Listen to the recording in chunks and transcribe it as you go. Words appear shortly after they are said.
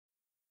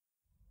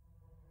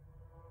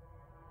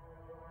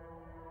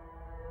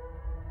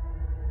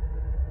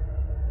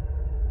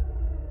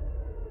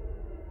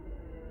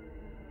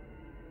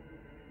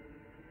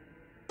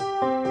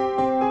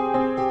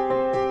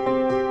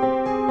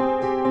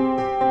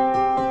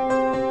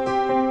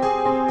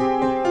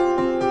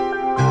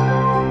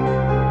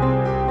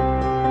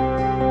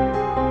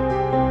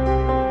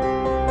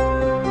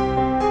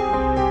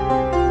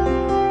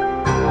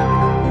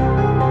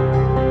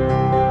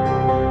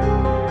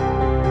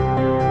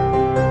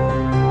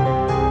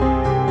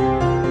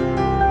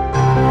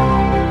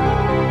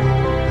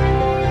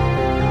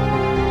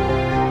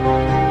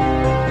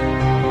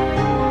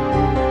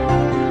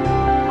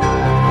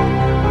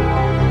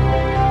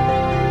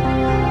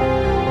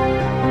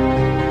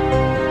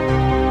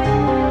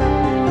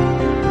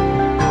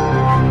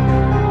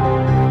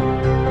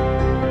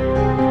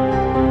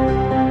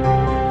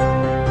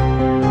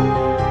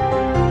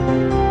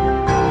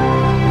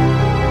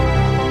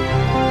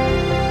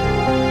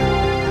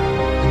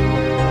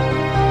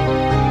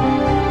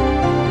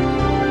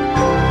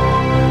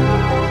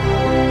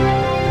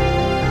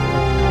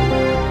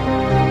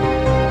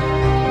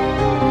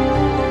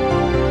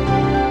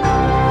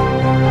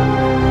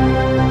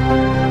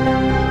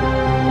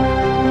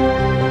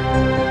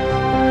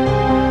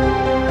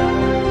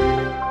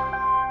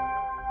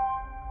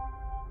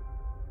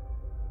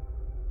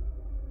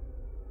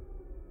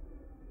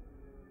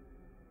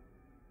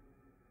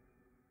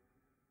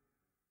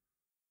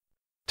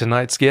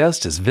Tonight's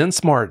guest is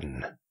Vince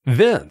Martin.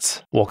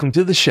 Vince, welcome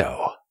to the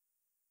show.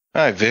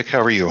 Hi, Vic.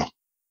 How are you?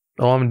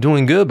 Oh, I'm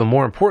doing good, but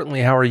more importantly,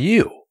 how are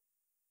you?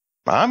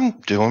 I'm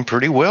doing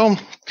pretty well,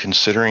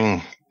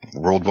 considering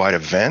worldwide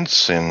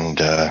events and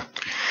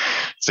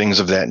things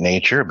of that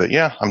nature. But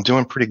yeah, I'm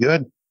doing pretty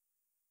good.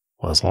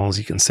 Well, as long as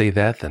you can say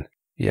that, then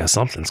yeah,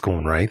 something's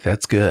going right.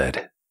 That's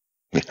good.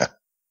 Yeah.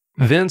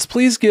 Vince,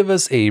 please give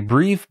us a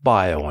brief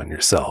bio on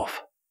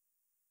yourself.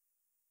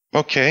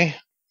 Okay.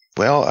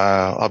 Well,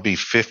 I'll be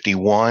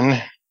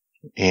 51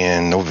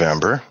 in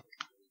November.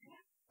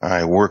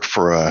 I work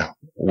for a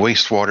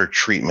wastewater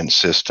treatment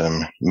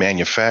system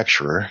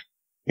manufacturer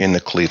in the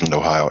Cleveland,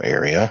 Ohio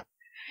area.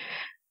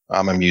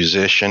 I'm a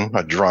musician,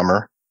 a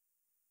drummer.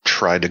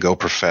 Tried to go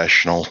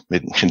professional.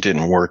 It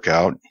didn't work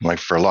out, like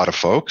for a lot of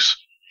folks.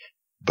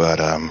 But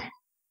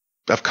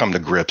I've come to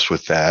grips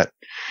with that.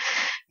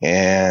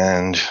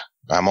 And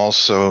I'm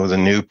also the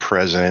new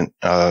president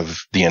of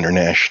the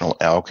International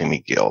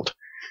Alchemy Guild.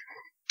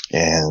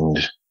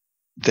 And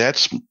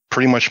that's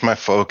pretty much my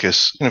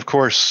focus. And of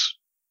course,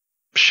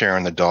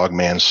 sharing the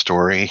Dogman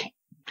story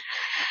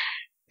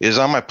is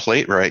on my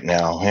plate right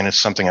now. And it's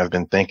something I've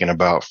been thinking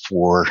about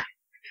for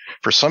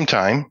some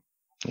time.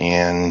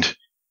 And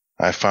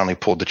I finally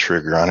pulled the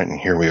trigger on it. And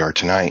here we are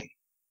tonight.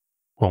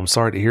 Well, I'm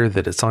sorry to hear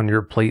that it's on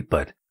your plate,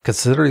 but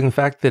considering the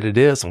fact that it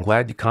is, I'm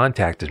glad you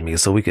contacted me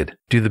so we could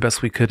do the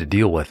best we could to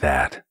deal with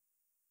that.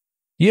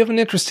 You have an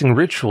interesting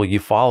ritual you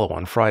follow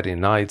on Friday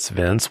nights,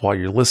 Vince, while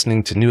you're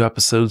listening to new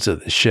episodes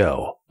of the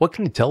show. What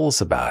can you tell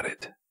us about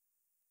it?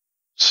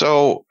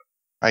 So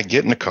I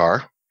get in the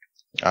car.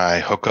 I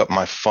hook up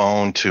my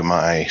phone to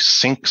my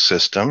sync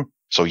system.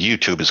 So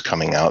YouTube is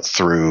coming out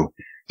through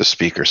the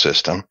speaker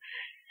system.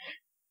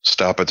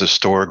 Stop at the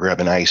store, grab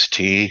an iced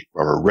tea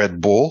or a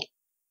Red Bull,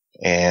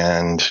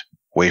 and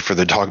wait for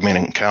the Dogman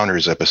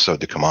Encounters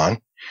episode to come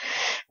on.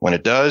 When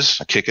it does,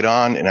 I kick it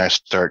on and I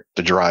start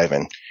the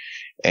driving.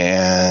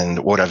 And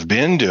what I've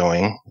been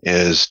doing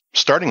is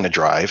starting the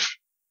drive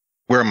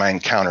where my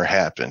encounter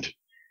happened.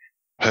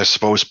 I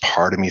suppose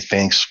part of me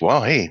thinks,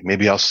 well, hey,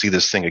 maybe I'll see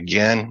this thing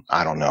again.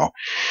 I don't know.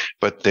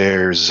 But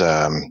there's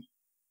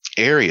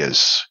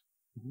areas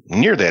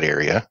near that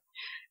area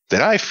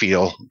that I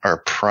feel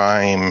are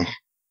prime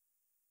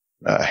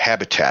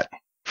habitat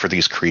for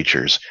these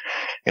creatures.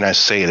 And I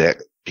say that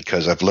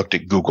because I've looked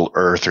at Google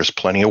Earth. There's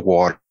plenty of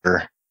water,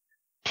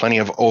 plenty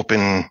of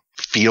open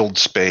field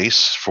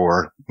space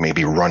for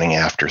maybe running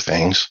after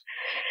things,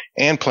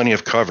 and plenty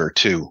of cover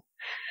too.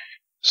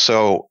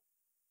 So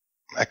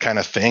I kind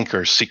of think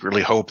or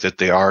secretly hope that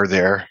they are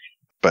there.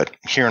 But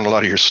hearing a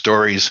lot of your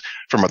stories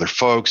from other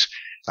folks,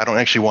 I don't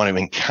actually want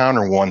to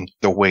encounter one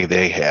the way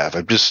they have.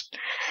 I just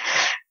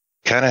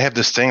kind of have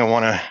this thing. I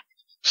want to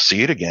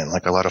see it again,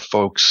 like a lot of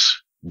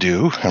folks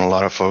do and a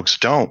lot of folks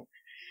don't.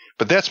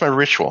 But that's my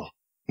ritual.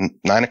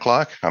 9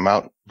 o'clock, I'm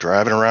out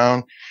driving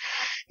around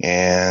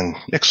and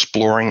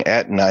exploring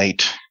at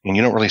night. And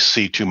you don't really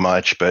see too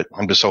much, but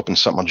I'm just hoping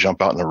something will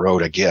jump out in the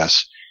road, I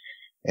guess.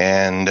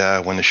 And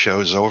when the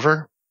show's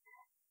over,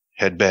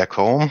 head back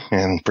home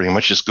and pretty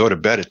much just go to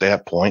bed at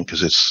that point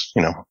because it's,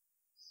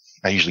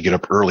 I usually get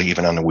up early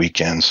even on the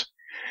weekends.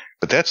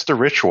 But that's the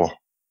ritual.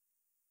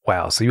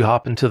 Wow, so you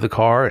hop into the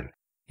car and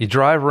you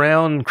drive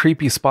around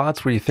creepy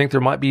spots where you think there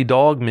might be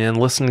dogmen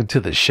listening to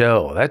the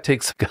show. That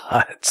takes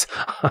guts.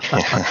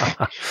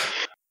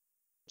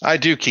 I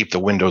do keep the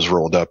windows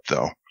rolled up,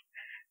 though,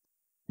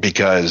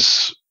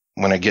 because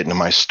when I get into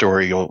my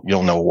story,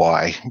 you'll know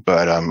why.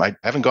 But I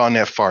haven't gone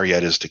that far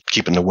yet as to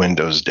keeping the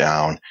windows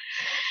down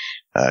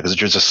because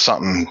there's just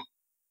something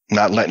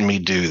not letting me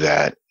do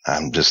that.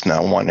 I'm just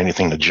not wanting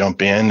anything to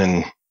jump in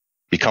and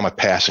become a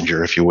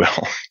passenger, if you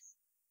will.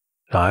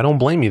 No, I don't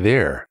blame you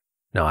there.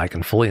 No, I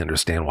can fully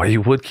understand why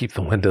you would keep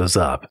the windows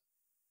up.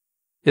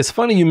 It's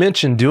funny you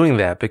mentioned doing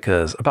that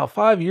because about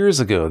 5 years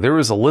ago, there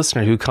was a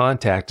listener who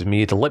contacted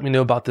me to let me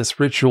know about this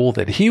ritual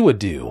that he would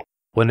do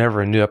whenever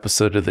a new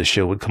episode of the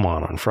show would come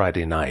on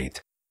Friday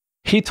night.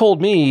 He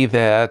told me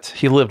that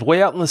he lived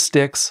way out in the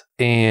sticks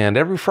and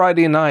every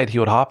Friday night he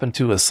would hop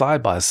into a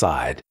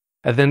side-by-side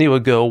and then he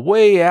would go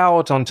way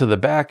out onto the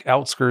back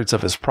outskirts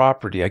of his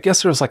property. I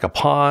guess there was like a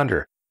pond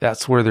or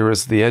that's where there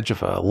was the edge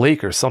of a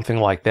lake or something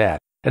like that.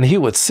 And he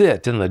would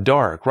sit in the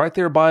dark right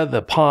there by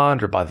the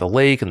pond or by the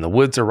lake and the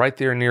woods are right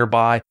there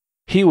nearby.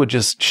 He would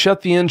just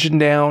shut the engine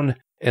down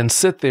and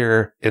sit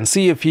there and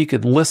see if he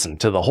could listen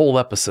to the whole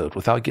episode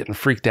without getting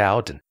freaked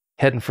out and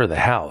heading for the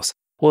house.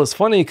 Well, it's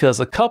funny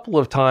because a couple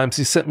of times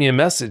he sent me a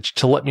message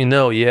to let me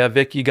know, yeah,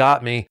 Vic, you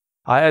got me.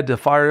 I had to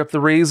fire up the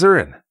razor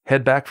and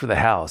head back for the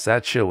house.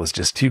 That show was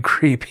just too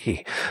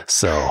creepy.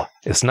 So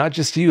it's not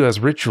just you as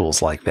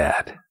rituals like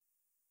that.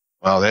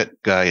 Well,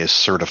 that guy is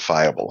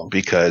certifiable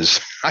because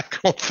I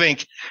don't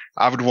think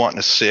I would want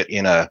to sit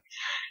in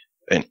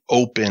an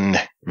open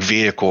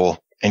vehicle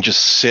and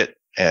just sit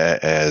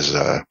as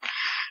a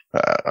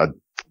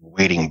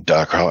waiting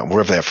duck, or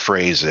whatever that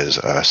phrase is,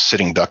 a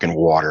sitting duck in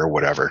water or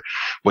whatever,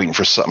 waiting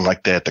for something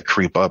like that to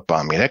creep up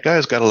on me. That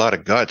guy's got a lot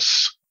of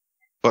guts,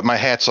 but my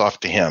hat's off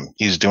to him.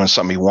 He's doing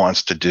something he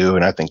wants to do,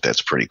 and I think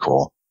that's pretty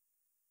cool.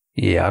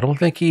 Yeah, I don't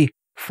think he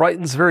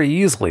frightens very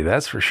easily,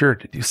 that's for sure,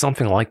 to do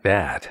something like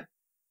that.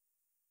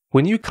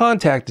 When you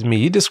contacted me,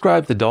 you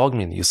described the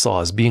Dogman you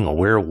saw as being a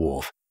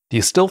werewolf. Do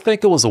you still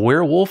think it was a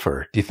werewolf,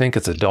 or do you think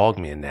it's a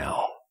Dogman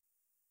now?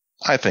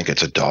 I think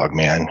it's a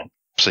Dogman.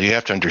 So you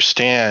have to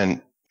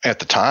understand, at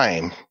the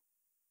time,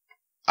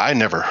 I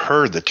never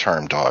heard the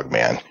term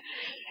Dogman,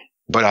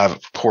 but I've,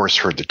 of course,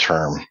 heard the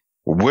term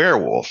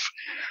werewolf.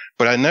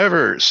 But I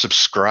never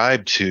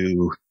subscribed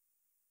to,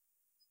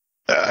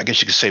 I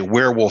guess you could say,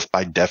 werewolf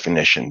by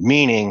definition,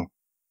 meaning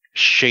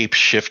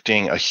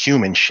shape-shifting, a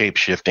human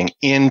shape-shifting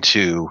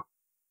into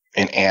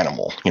an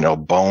animal. You know,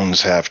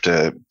 bones have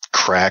to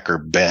crack or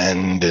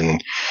bend,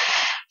 and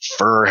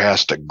fur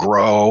has to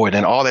grow, and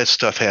then all that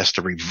stuff has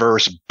to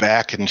reverse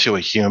back into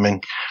a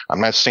human.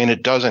 I'm not saying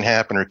it doesn't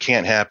happen or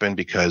can't happen,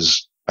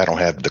 because I don't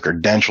have the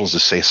credentials to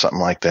say something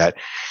like that.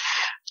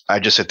 I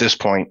just, at this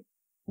point,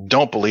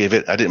 don't believe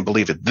it. I didn't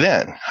believe it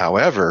then.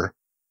 However,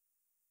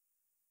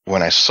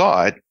 when I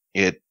saw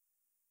it,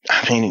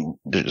 I mean,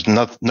 there's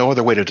no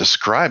other way to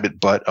describe it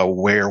but a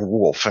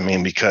werewolf. I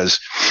mean, because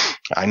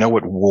I know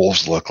what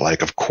wolves look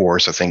like, of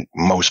course. I think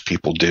most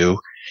people do.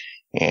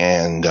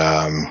 And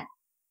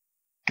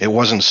it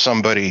wasn't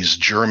somebody's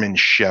German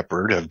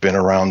Shepherd. I've been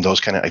around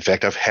those kind of, in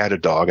fact, I've had a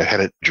dog. I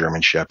had a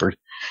German Shepherd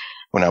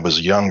when I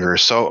was younger.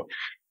 So,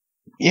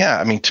 yeah,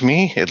 I mean, to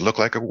me, it looked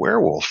like a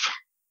werewolf.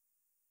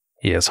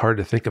 Yeah, it's hard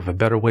to think of a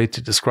better way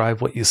to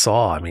describe what you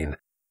saw. I mean,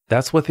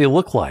 that's what they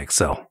look like.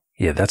 So,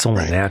 yeah, that's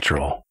only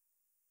natural.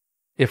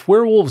 If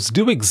werewolves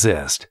do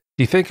exist,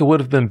 do you think it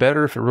would have been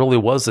better if it really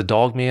was a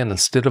Dogman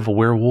instead of a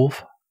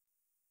werewolf?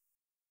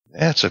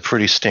 That's a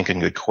pretty stinking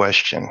good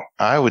question.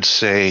 I would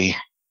say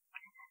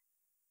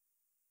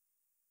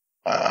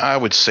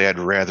I'd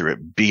rather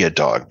it be a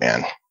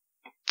Dogman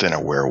than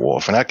a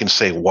werewolf. And I can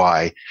say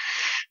why.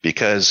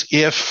 Because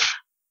if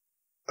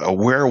a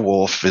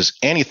werewolf is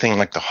anything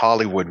like the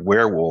Hollywood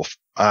werewolf,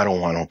 I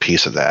don't want no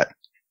piece of that.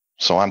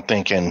 So I'm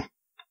thinking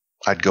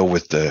I'd go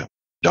with the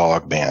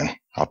Dogman.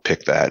 I'll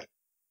pick that.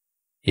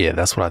 Yeah,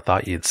 that's what I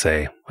thought you'd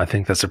say. I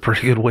think that's a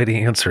pretty good way to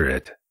answer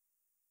it.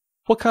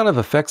 What kind of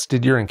effects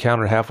did your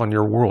encounter have on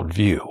your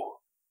worldview?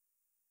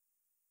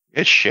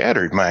 It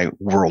shattered my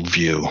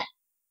worldview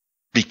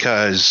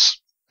because,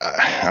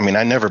 I mean,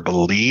 I never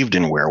believed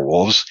in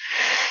werewolves.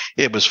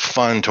 It was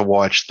fun to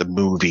watch the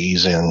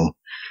movies and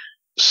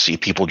see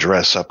people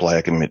dress up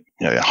like them at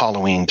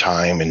Halloween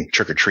time and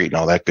trick or treat and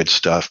all that good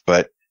stuff.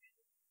 But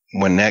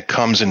when that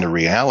comes into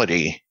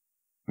reality,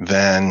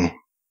 then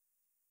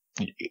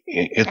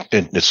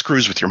it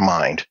screws with your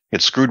mind.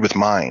 It screwed with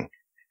mine.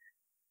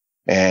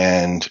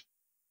 And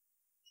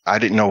I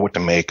didn't know what to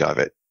make of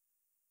it.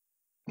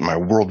 My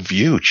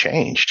worldview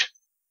changed.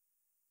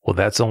 Well,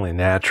 that's only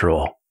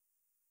natural.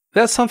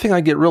 That's something I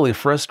get really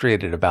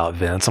frustrated about,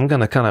 Vince. I'm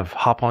going to kind of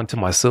hop onto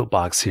my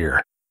soapbox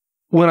here.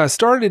 When I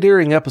started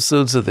airing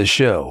episodes of the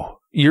show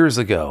years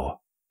ago,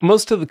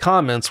 most of the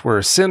comments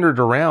were centered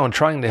around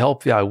trying to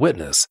help the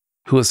eyewitness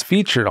who was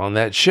featured on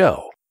that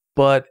show.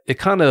 But it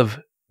kind of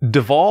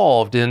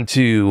devolved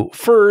into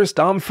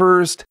I'm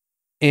first,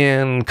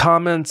 and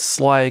comments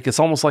like it's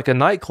almost like a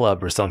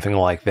nightclub or something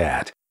like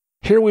that.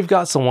 Here we've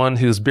got someone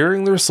who's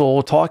bearing their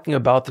soul, talking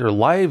about their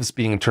lives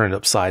being turned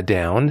upside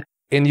down,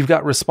 and you've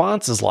got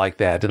responses like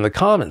that in the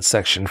comments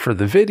section for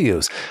the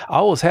videos.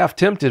 I was half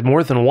tempted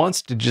more than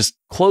once to just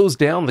close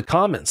down the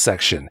comments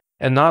section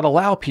and not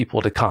allow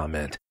people to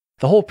comment.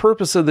 The whole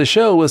purpose of the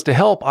show was to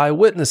help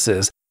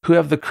eyewitnesses who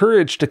have the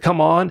courage to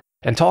come on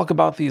and talk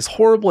about these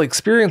horrible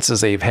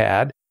experiences they've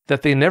had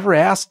that they never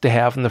asked to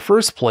have in the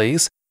first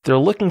place. They're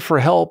looking for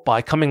help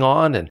by coming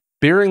on and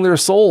bearing their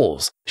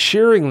souls,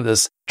 sharing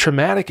this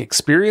traumatic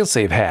experience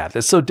they've had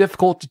that's so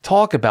difficult to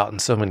talk about in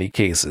so many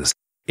cases.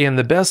 And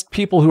the best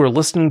people who are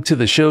listening to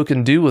the show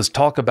can do is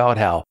talk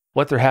about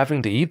what they're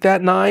having to eat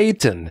that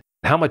night and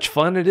how much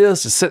fun it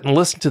is to sit and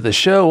listen to the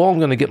show. Oh, I'm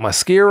going to get my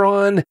scare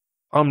on.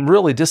 I'm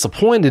really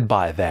disappointed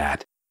by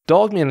that.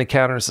 Dogman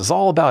Encounters is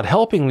all about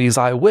helping these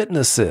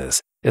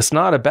eyewitnesses. It's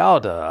not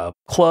about a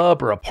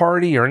club or a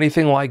party or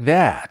anything like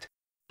that.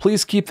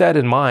 Please keep that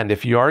in mind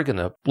if you are going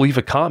to leave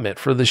a comment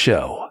for the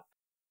show.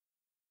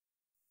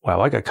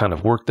 Wow, I got kind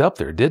of worked up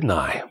there, didn't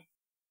I?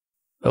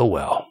 Oh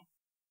well.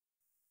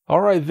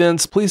 All right,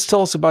 Vince, please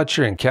tell us about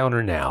your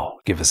encounter now.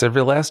 Give us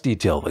every last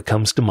detail that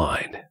comes to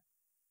mind.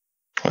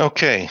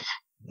 Okay,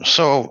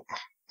 so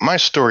my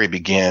story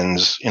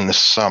begins in the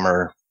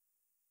summer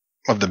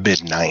of the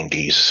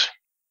mid-90s.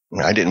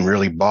 I didn't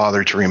really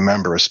bother to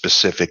remember a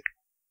specific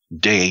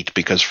date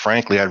because,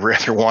 frankly, I'd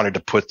rather wanted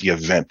to put the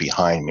event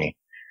behind me.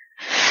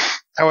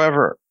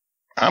 However,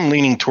 I'm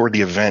leaning toward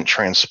the event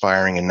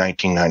transpiring in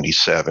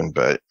 1997,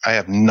 but I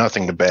have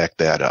nothing to back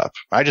that up.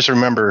 I just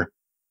remember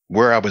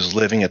where I was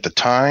living at the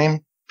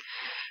time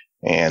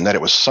and that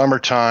it was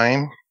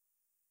summertime.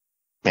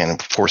 And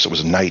of course, it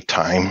was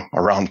nighttime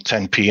around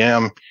 10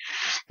 p.m.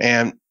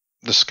 And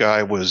the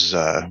sky was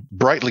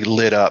brightly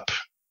lit up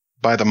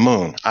by the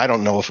moon. I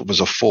don't know if it was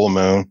a full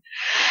moon.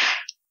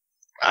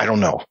 I don't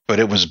know, but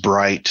it was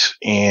bright.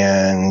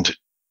 And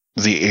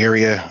the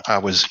area I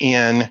was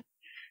in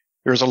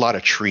There's a lot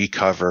of tree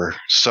cover,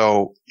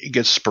 so you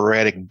get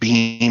sporadic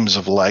beams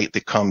of light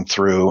that come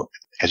through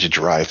as you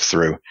drive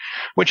through,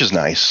 which is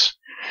nice.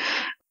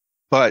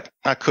 But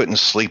I couldn't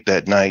sleep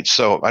that night,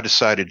 so I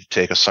decided to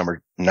take a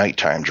summer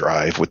nighttime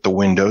drive with the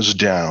windows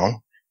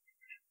down,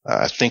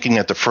 thinking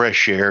that the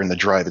fresh air and the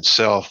drive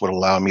itself would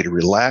allow me to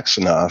relax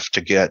enough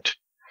to get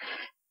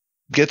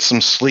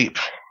some sleep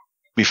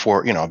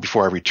before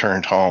I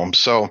returned home.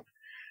 So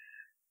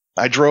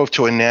I drove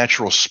to a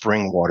natural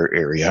spring water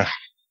area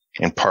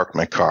and parked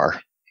my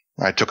car.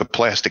 I took a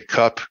plastic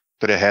cup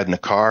that I had in the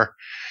car.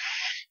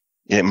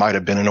 It might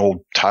have been an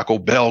old Taco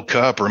Bell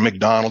cup or a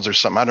McDonald's or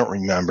something. I don't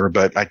remember,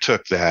 but I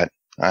took that.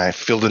 I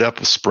filled it up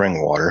with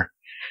spring water,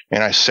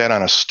 and I sat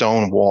on a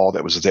stone wall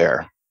that was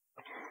there.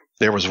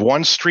 There was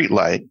one street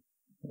light.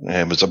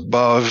 It was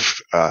above,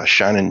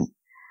 shining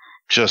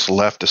just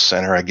left of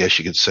center, I guess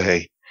you could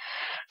say.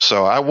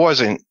 So I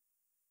wasn't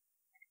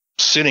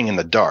sitting in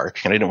the dark,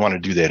 and I didn't want to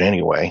do that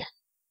anyway.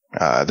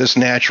 This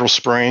natural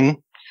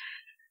spring,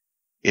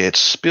 it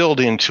spilled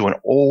into an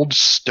old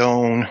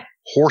stone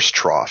horse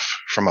trough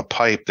from a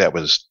pipe that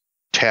was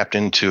tapped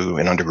into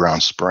an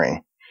underground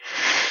spring.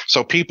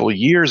 So people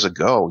years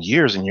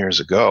and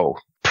years ago,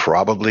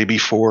 probably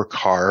before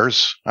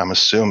cars, I'm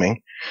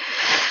assuming,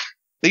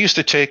 they used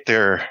to take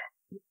their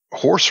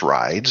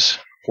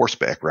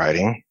horseback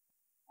riding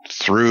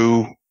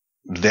through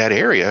that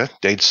area.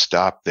 They'd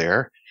stop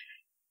there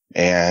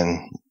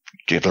and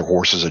give their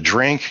horses a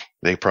drink.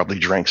 They probably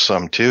drank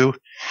some too.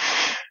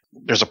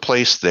 There's a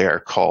place there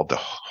called the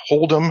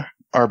Hold'em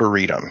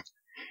Arboretum.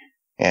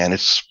 And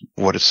it's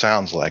what it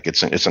sounds like.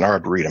 It's an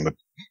arboretum, a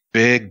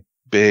big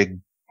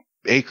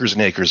acres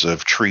and acres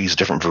of trees,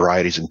 different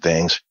varieties and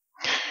things.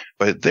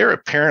 But they're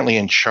apparently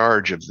in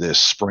charge of this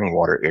spring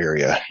water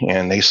area,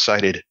 and they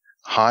cited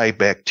high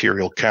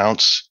bacterial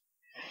counts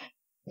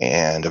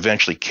and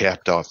eventually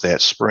capped off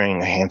that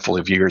spring a handful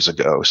of years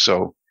ago.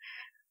 So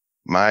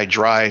my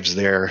drives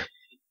there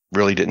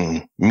really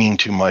didn't mean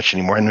too much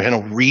anymore, and I had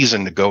no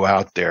reason to go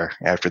out there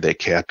after they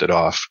capped it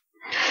off.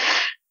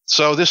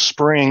 So this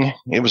spring,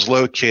 it was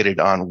located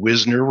on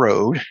Wisner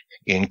Road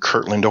in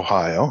Kirtland,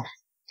 Ohio,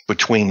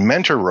 between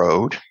Mentor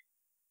Road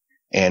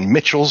and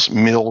Mitchell's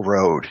Mill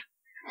Road.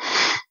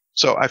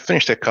 So I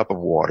finished that cup of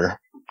water.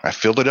 I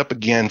filled it up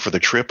again for the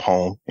trip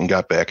home and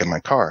got back in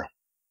my car.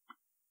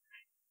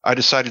 I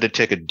decided to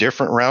take a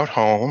different route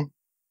home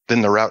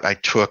than the route I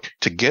took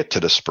to get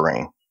to the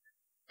spring.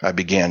 I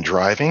began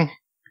driving.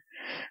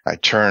 I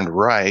turned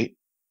right,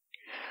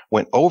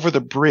 went over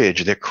the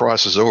bridge that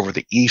crosses over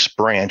the east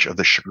branch of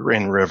the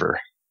Chagrin River.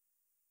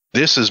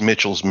 This is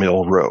Mitchell's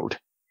Mill Road.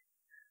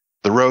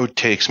 The road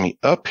takes me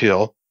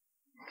uphill,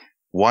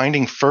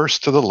 winding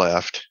first to the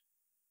left,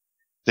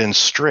 then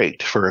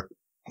straight for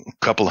a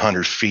couple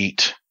hundred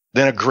feet,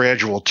 then a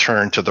gradual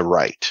turn to the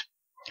right.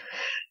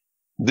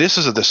 This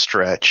is the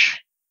stretch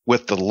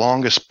with the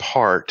longest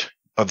part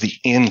of the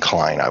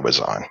incline I was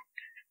on.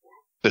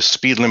 The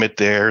speed limit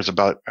there is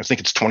about, I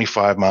think it's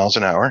 25 miles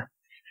an hour.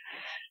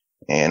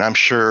 And I'm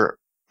sure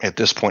at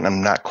this point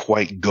I'm not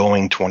quite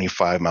going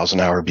 25 miles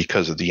an hour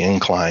because of the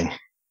incline.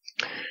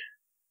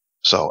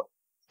 So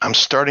I'm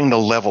starting to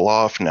level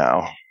off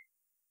now.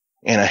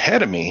 And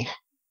ahead of me,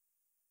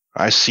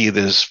 I see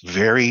this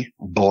very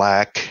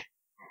black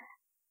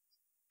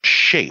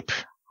shape,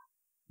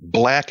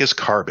 black as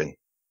carbon,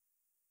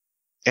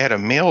 at a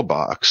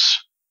mailbox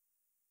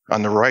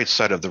on the right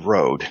side of the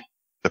road,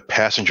 the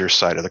passenger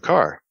side of the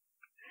car.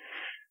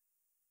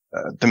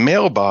 The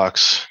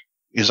mailbox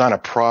is on a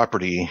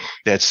property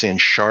that's in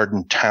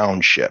Chardon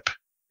Township.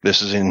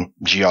 This is in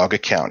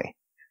Geauga County.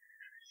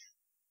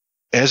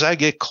 As I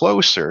get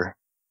closer,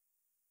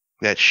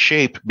 that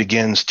shape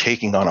begins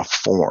taking on a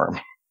form.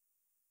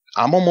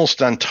 I'm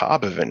almost on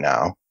top of it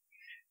now,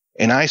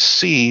 and I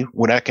see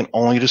what I can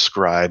only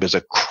describe as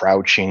a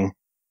crouching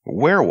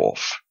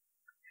werewolf.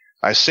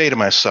 I say to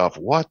myself,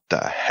 what the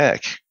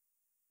heck?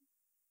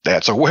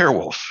 That's a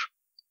werewolf.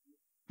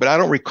 But I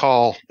don't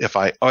recall if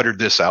I uttered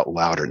this out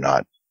loud or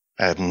not.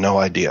 I have no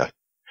idea.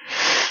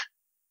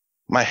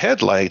 My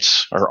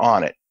headlights are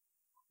on it,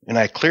 and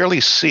I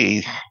clearly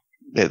see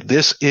that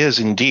this is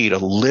indeed a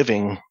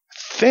living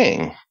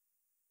thing.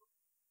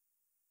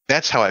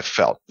 That's how I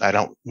felt. I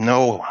don't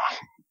know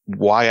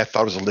why I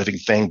thought it was a living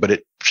thing, but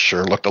it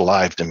sure looked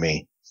alive to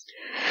me.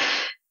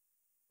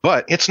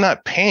 But it's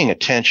not paying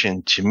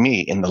attention to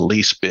me in the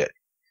least bit.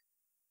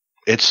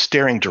 It's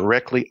staring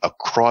directly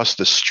across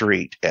the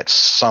street at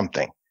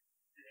something.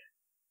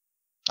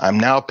 I'm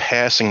now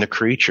passing the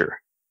creature.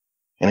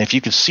 And if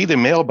you could see the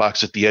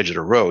mailbox at the edge of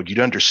the road, you'd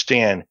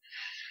understand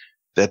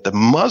that the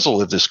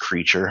muzzle of this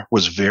creature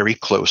was very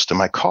close to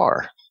my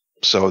car.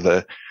 So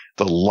the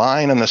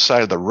line on the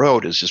side of the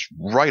road is just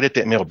right at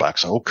that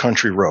mailbox, an old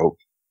country road.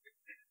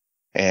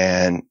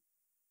 And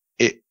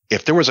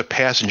if there was a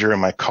passenger in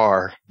my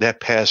car, that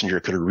passenger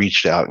could have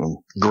reached out and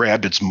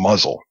grabbed its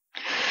muzzle.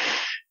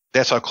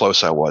 That's how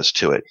close I was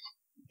to it.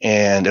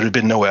 And it had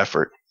been no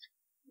effort.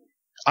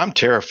 I'm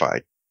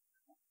terrified.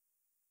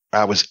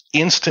 I was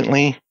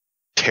instantly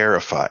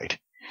terrified.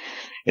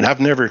 And I've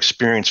never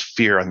experienced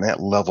fear on that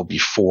level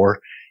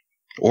before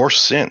or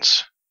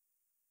since.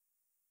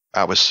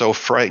 I was so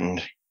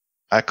frightened,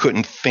 I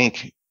couldn't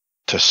think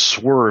to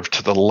swerve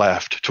to the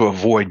left to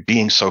avoid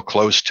being so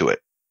close to it.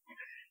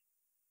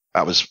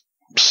 I was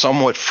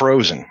somewhat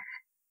frozen.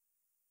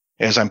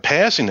 As I'm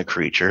passing the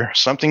creature,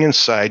 something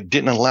inside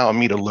didn't allow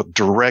me to look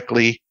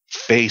directly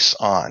face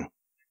on.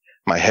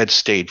 My head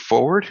stayed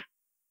forward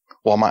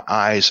while my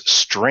eyes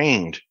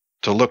strained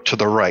to look to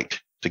the right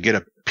to get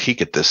a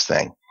peek at this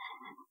thing.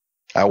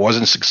 I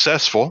wasn't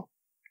successful.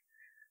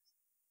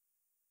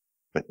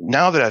 But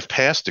now that I've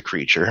passed the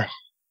creature,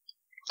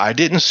 I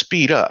didn't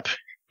speed up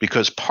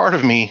because part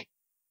of me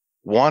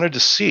wanted to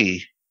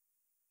see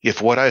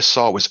if what I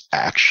saw was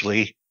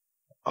actually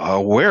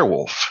a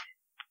werewolf.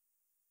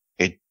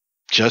 It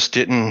just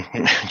didn't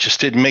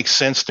make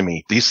sense to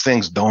me. These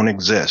things don't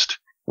exist.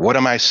 What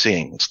am I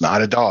seeing? It's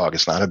not a dog.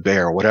 It's not a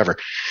bear or whatever.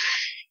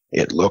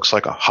 It looks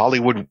like a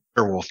Hollywood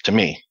werewolf to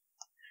me.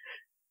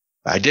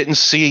 I didn't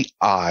see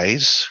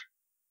eyes.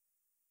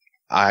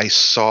 I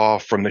saw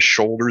from the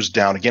shoulders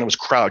down. Again, it was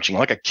crouching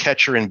like a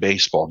catcher in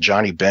baseball,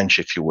 Johnny Bench,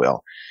 if you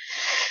will.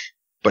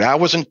 But I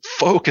wasn't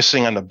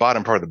focusing on the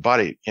bottom part of the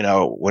body. You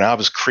know, when I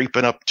was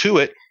creeping up to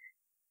it,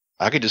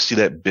 I could just see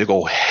that big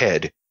old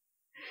head.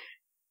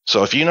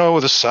 So if you know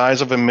the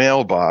size of a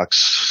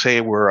mailbox, say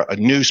where a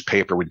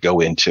newspaper would go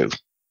into,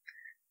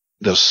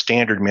 those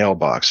standard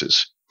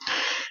mailboxes.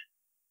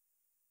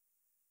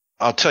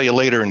 I'll tell you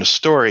later in the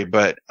story,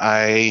 but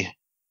I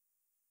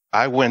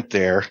went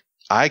there.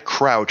 I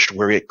crouched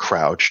where it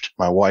crouched.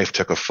 My wife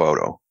took a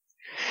photo.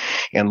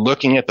 And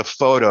looking at the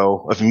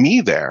photo of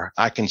me there,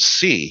 I can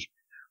see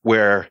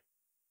where,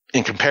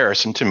 in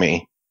comparison to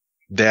me,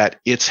 that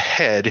its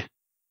head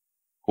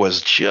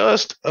was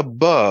just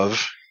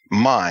above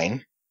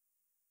mine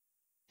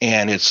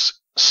and its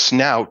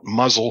snout,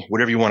 muzzle,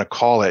 whatever you want to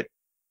call it,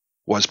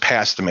 was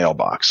past the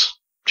mailbox.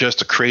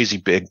 Just a crazy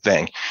big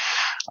thing.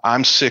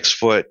 I'm 6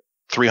 foot,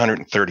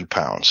 330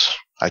 pounds.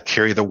 I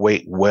carry the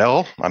weight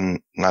well. I'm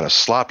not a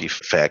sloppy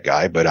fat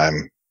guy, but I'm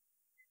a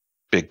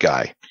big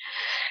guy.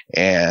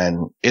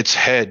 And its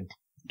head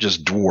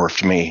just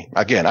dwarfed me.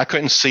 Again, I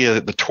couldn't see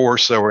the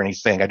torso or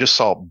anything. I just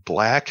saw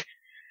black,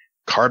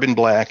 carbon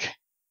black,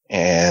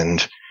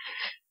 and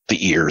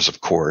the ears,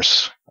 of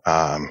course.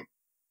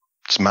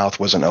 Its mouth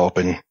wasn't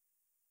open.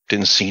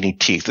 Didn't see any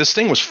teeth. This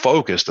thing was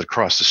focused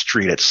across the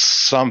street at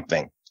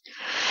something.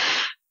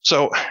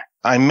 So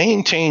I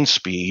maintained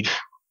speed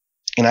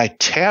and I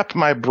tapped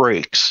my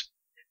brakes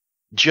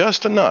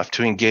just enough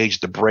to engage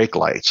the brake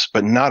lights,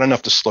 but not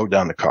enough to slow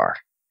down the car.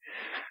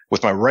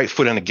 With my right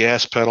foot on the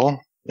gas pedal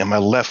and my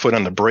left foot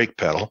on the brake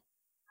pedal,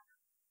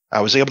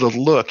 I was able to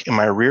look in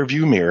my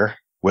rearview mirror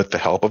with the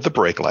help of the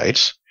brake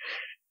lights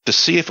to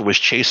see if it was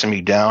chasing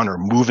me down or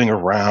moving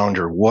around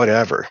or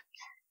whatever.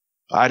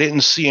 I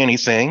didn't see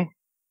anything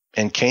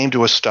and came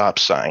to a stop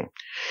sign.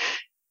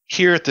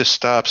 Here at this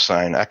stop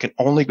sign, I can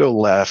only go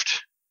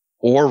left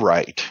or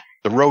right.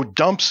 The road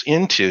dumps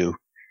into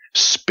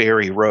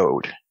Sperry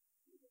Road.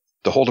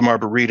 The Hold'em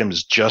Arboretum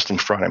is just in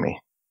front of me.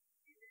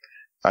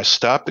 I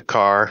stop the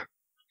car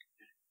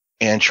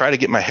and try to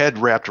get my head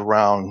wrapped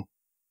around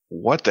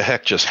what the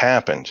heck just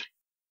happened.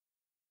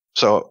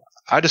 So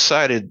I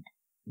decided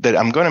that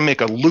I'm going to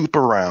make a loop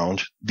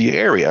around the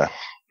area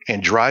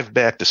and drive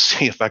back to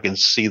see if I can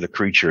see the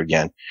creature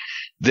again.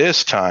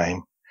 This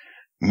time,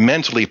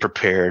 mentally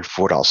prepared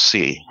for what I'll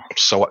see.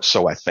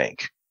 So I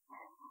think.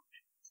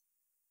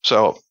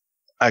 So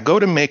I go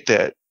to make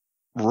that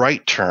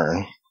right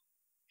turn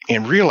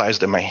and realize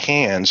that my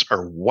hands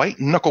are white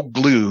knuckle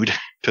glued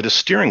to the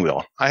steering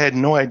wheel. I had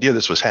no idea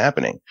this was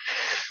happening.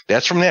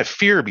 That's from that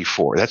fear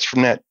before. That's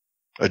from that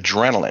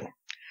adrenaline.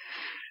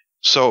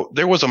 So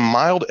there was a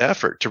mild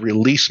effort to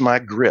release my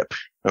grip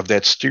of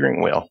that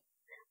steering wheel.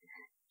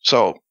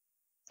 So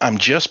I'm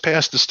just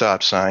past the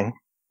stop sign,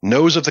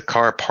 nose of the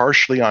car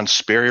partially on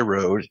Sperry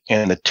Road,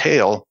 and the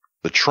tail,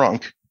 the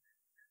trunk,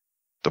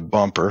 the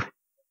bumper,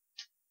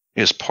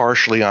 is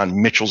partially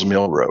on Mitchell's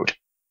Mill Road.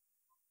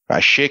 I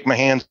shake my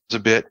hands a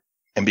bit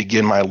and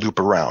begin my loop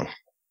around.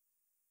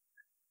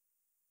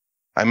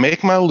 I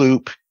make my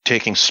loop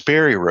taking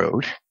Sperry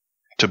Road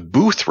to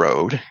Booth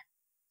Road,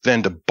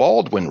 then to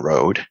Baldwin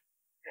Road,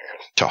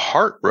 to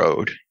Hart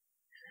Road,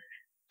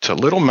 to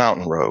Little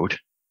Mountain Road,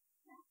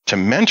 to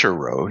Mentor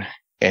Road,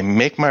 and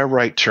make my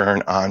right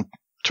turn on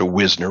to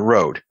Wisner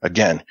Road.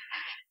 Again,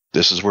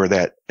 this is where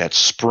that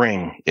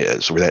spring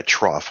is, where that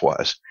trough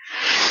was.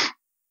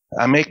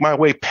 I make my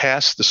way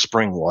past the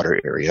spring water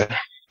area,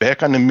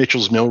 back on the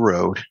Mitchell's Mill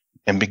Road,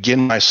 and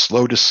begin my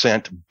slow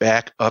descent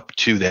back up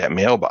to that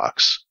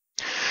mailbox.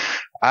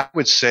 I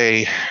would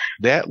say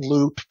that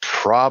loop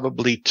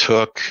probably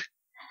took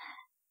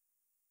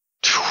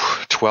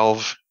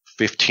 12,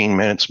 15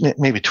 minutes,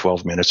 maybe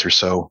 12 minutes or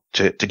so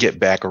to get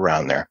back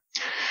around there.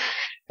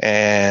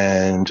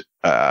 And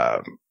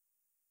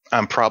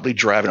I'm probably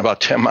driving about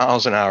 10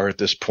 miles an hour at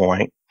this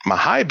point. My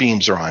high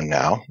beams are on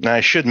now. Now,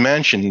 I should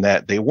mention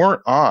that they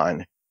weren't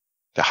on.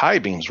 The high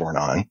beams weren't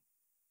on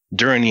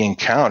during the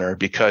encounter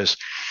because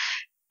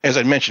as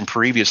I mentioned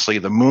previously,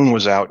 the moon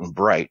was out and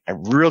bright. I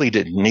really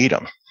didn't need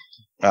them.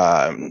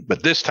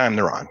 But this time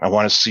they're on. I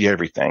want to see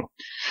everything.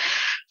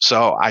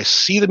 So I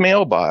see the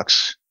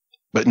mailbox,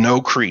 but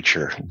no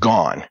creature,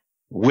 gone,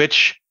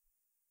 which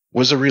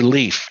was a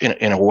relief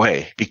in a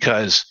way,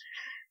 because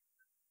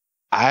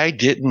I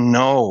didn't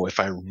know if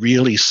I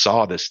really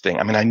saw this thing.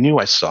 I mean, I knew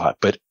I saw it,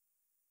 but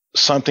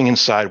something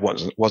inside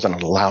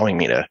wasn't allowing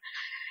me to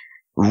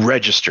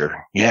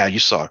register. Yeah, you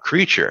saw a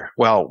creature.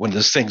 Well, when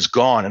this thing's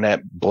gone and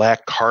that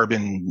black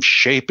carbon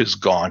shape is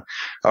gone,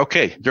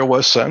 okay, there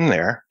was something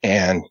there,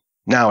 and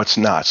now it's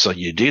not. So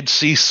you did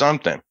see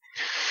something.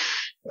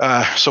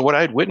 So what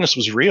I had witnessed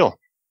was real.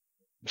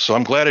 So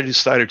I'm glad I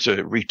decided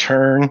to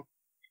return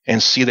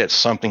and see that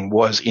something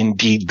was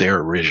indeed there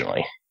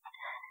originally.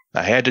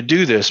 I had to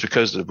do this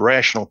because the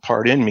rational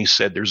part in me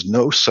said there's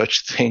no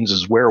such things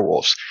as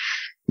werewolves.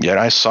 Yet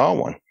I saw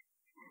one.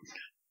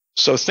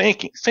 So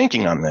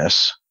thinking on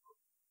this,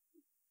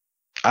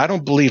 I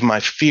don't believe my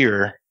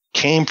fear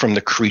came from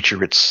the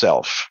creature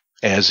itself,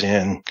 as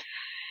in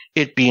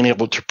it being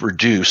able to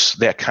produce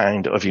that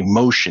kind of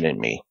emotion in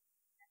me.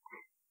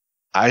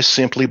 I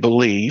simply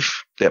believe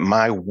that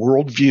my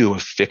worldview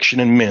of fiction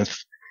and myth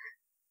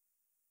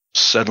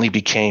suddenly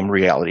became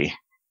reality,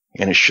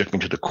 and it shook me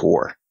to the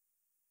core.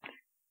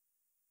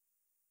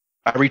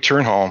 I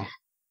return home.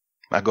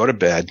 I go to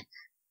bed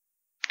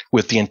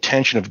with the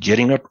intention of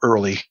getting up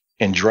early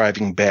and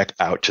driving back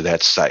out to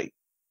that site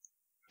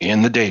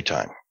in the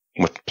daytime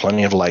with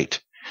plenty of light.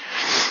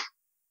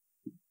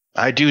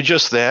 I do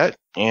just that,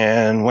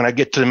 and when I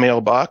get to the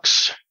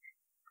mailbox,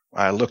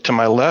 I look to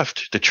my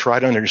left to try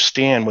to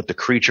understand what the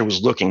creature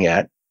was looking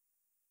at,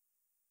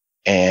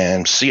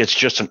 and see it's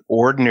just an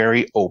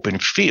ordinary open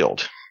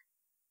field.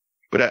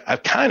 But I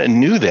kind of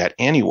knew that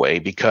anyway,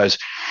 because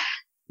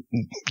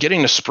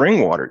getting the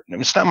spring water,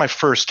 it's not my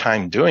first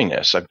time doing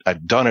this.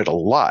 I've done it a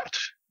lot.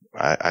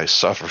 I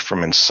suffer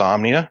from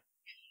insomnia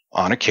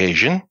on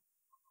occasion,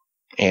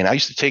 and I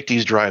used to take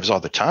these drives all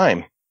the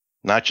time,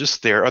 not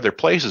just there, other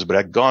places, but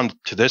I've gone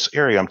to this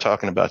area I'm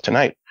talking about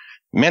tonight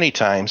many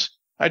times.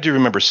 I do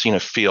remember seeing a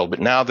field, but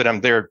now that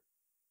I'm there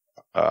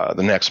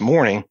the next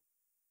morning,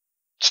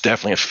 it's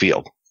definitely a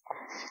field.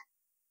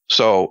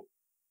 So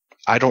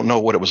I don't know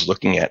what it was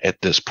looking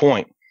at this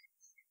point.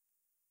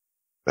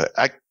 But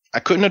I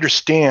couldn't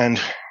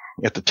understand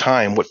at the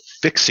time what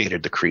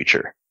fixated the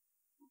creature.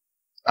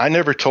 I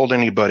never told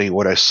anybody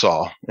what I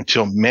saw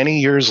until many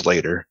years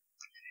later,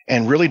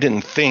 and really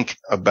didn't think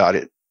about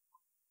it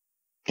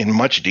in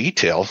much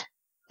detail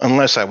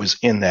unless I was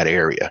in that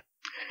area.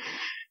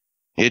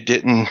 It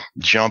didn't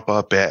jump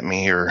up at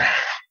me or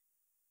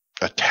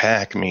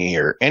attack me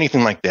or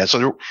anything like that.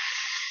 So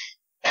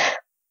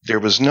there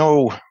was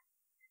no,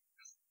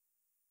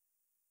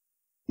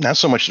 not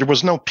so much, there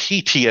was no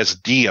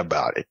PTSD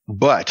about it,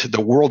 but the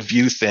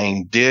worldview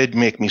thing did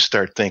make me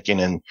start thinking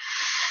in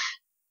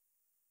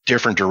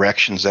different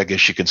directions, I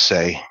guess you could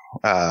say.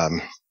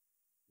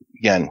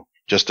 Again,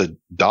 just a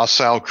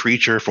docile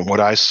creature from what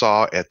I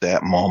saw at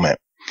that moment.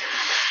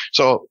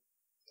 So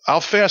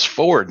I'll fast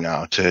forward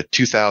now to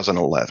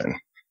 2011.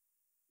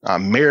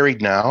 I'm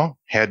married now,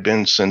 had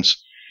been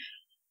since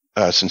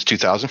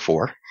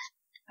 2004.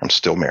 I'm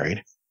still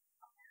married.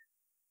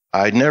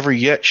 I'd never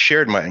yet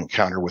shared my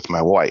encounter with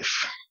my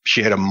wife.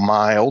 She had a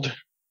mild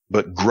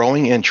but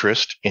growing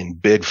interest in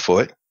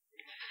Bigfoot.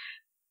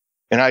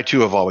 And I too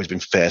have always been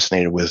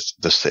fascinated with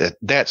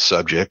that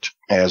subject,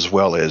 as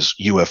well as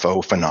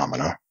UFO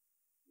phenomena.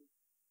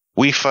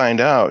 We find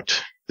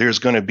out there's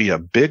going to be a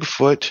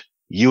Bigfoot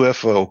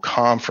UFO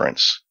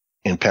conference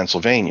in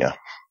Pennsylvania.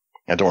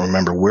 I don't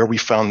remember where we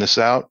found this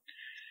out.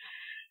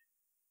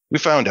 We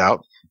found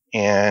out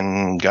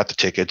and got the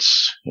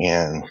tickets,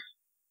 and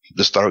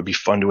just thought it would be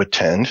fun to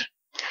attend.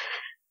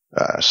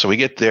 So we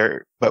get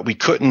there, but we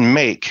couldn't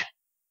make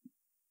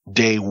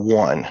day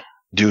one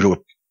due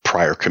to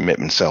prior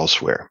commitments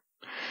elsewhere.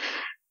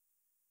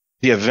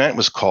 The event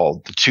was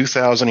called the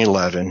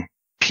 2011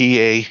 PA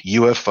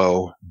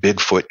UFO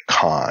Bigfoot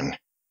Con.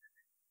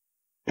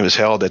 It was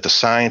held at the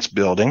Science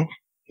Building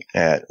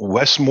at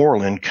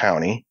Westmoreland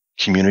County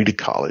Community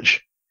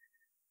College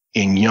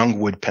in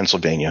Youngwood,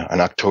 Pennsylvania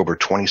on October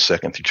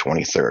 22nd through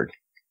 23rd.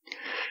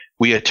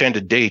 We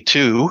attended day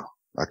 2,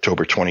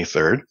 October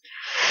 23rd.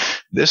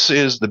 This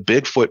is the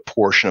Bigfoot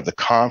portion of the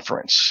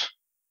conference.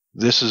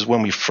 This is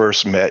when we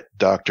first met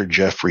Dr.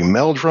 Jeffrey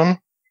Meldrum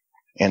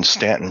and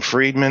Stanton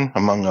Friedman,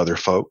 among other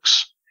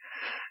folks.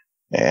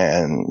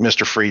 And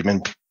Mr.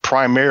 Friedman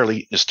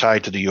primarily is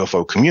tied to the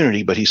UFO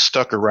community, but he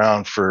stuck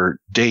around for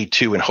day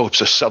 2 in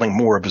hopes of selling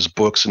more of his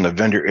books in the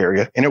vendor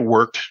area, and it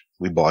worked.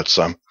 We bought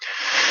some.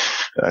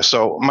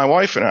 So my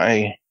wife and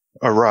I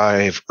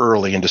arrive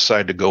early and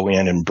decide to go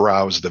in and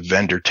browse the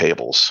vendor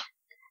tables.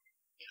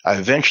 I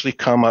eventually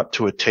come up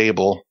to a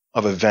table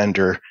of a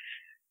vendor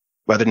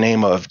by the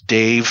name of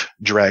Dave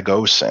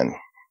Dragosin.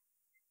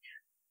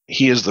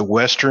 He is the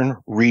Western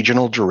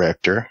Regional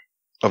Director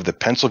of the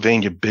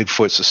Pennsylvania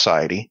Bigfoot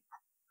Society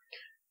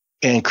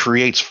and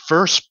creates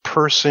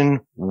first-person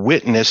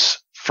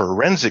witness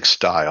forensic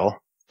style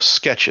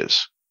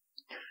sketches.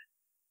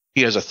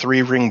 He has a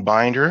 3-ring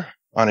binder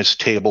on his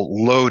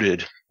table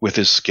loaded with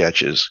his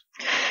sketches.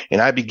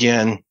 And I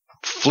began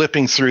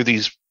flipping through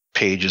these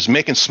pages,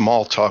 making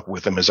small talk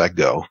with him as I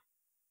go.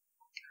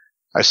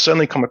 I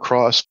suddenly come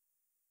across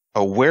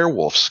a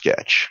werewolf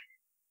sketch.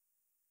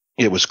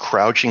 It was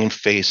crouching and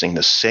facing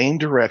the same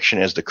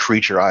direction as the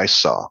creature I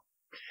saw.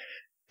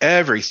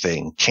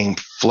 Everything came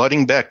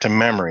flooding back to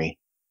memory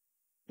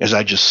as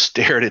I just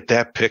stared at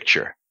that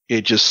picture.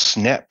 It just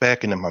snapped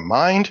back into my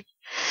mind.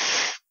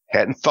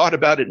 Hadn't thought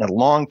about it in a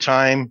long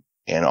time,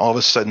 and all of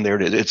a sudden there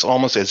it is. It's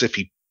almost as if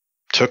he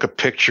took a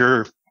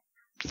picture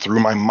through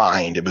my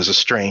mind. It was a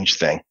strange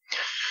thing.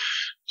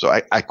 So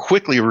I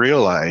quickly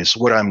realized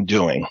what I'm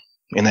doing,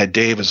 and that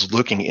Dave is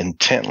looking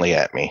intently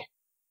at me.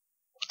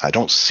 I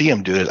don't see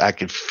him do it. I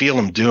could feel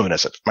him doing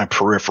it. It's my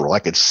peripheral. I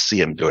could see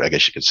him do it, I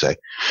guess you could say.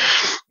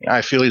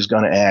 I feel he's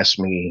going to ask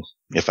me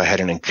if I had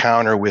an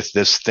encounter with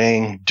this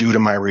thing due to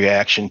my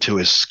reaction to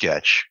his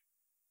sketch.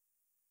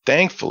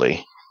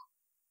 Thankfully,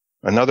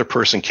 another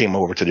person came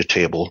over to the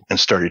table and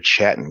started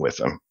chatting with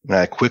him, and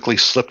I quickly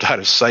slipped out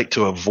of sight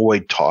to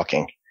avoid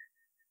talking.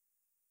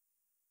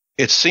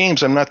 It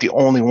seems I'm not the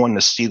only one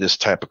to see this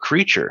type of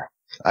creature.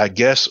 I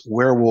guess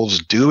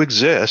werewolves do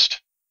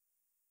exist,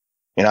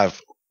 and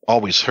I've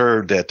always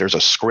heard that there's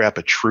a scrap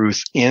of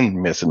truth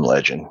in myth and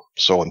legend.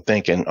 So I'm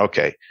thinking,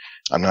 okay,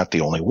 I'm not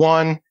the only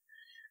one.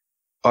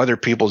 Other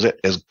people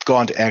has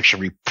gone to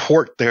actually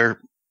report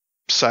their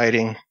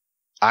sighting.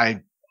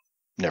 I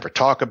never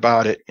talk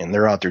about it, and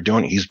they're out there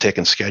doing it. He's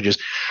taking sketches.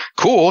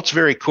 Cool, it's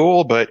very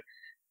cool, but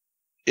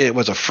it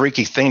was a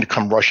freaky thing to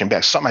come rushing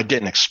back. Something I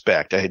didn't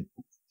expect. I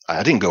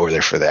didn't go over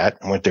there for that.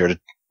 I went there to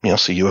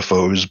see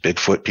UFOs,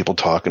 Bigfoot, people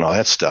talking, all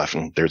that stuff,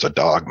 and there's a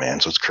Dogman,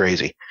 so it's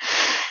crazy.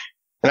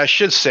 And I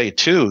should say,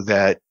 too,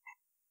 that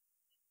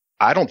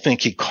I don't think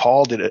he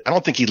called it, I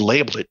don't think he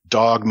labeled it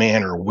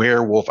Dogman or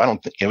werewolf. I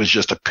don't think it was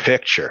just a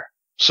picture.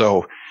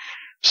 So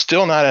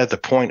still not at the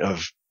point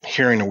of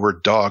hearing the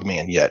word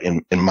Dogman yet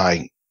in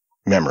my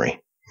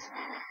memory.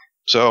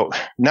 So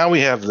now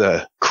we have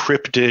the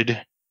cryptid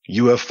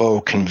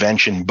UFO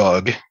convention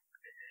bug.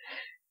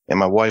 And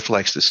my wife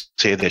likes to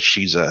say that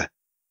she's a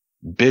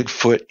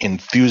Bigfoot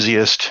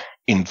enthusiast.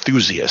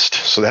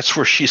 So that's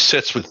where she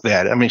sits with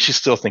that. I mean, she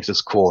still thinks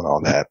it's cool and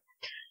all that.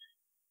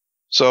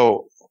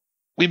 So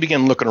we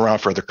begin looking around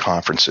for other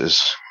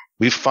conferences.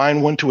 We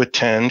find one to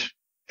attend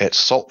at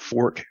Salt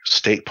Fork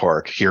State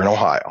Park here in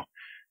Ohio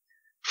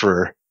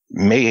for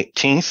May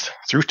 18th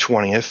through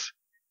 20th,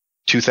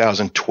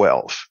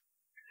 2012.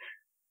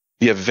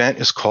 The event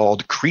is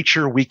called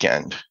Creature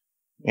Weekend,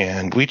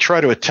 and we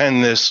try to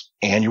attend this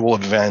annual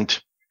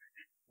event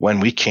when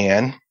we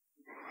can.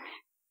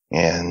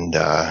 And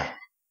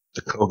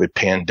the COVID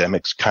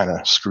pandemic's kind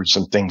of screwed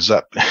some things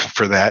up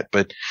for that,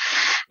 but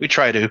we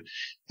try to.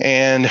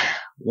 And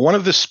one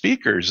of the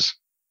speakers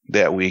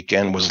that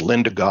weekend was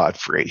Linda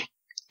Godfrey,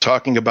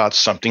 talking about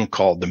something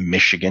called the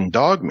Michigan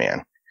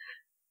Dogman.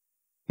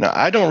 Now,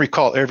 I don't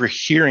recall ever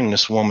hearing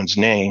this woman's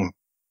name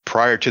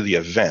prior to the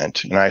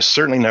event, and I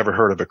certainly never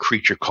heard of a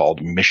creature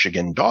called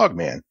Michigan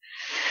Dogman.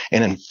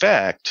 And in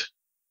fact,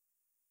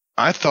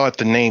 I thought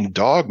the name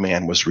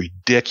Dogman was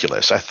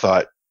ridiculous. I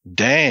thought,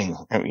 dang,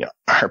 I mean,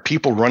 are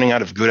people running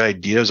out of good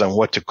ideas on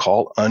what to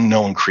call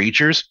unknown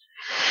creatures?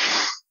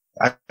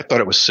 I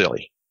thought it was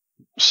silly.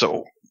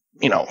 So,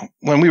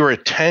 when we were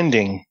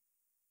attending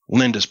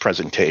Linda's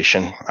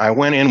presentation, I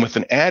went in with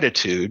an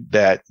attitude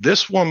that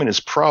this woman is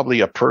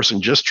probably a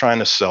person just trying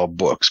to sell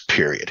books,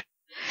 period.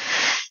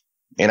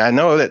 And I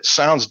know that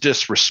sounds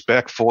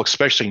disrespectful,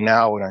 especially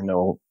now when I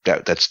know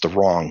that that's the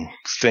wrong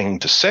thing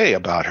to say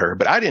about her,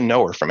 but I didn't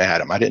know her from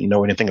Adam. I didn't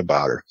know anything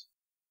about her.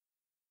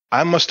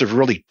 I must have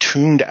really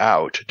tuned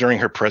out during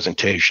her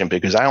presentation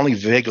because I only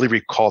vaguely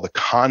recall the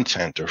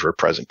content of her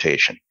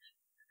presentation.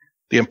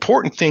 The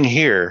important thing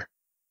here,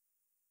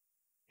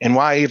 and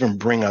why I even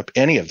bring up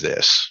any of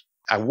this,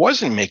 I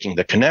wasn't making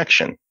the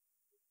connection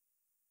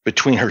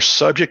between her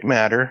subject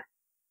matter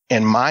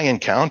and my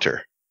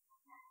encounter.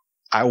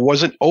 I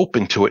wasn't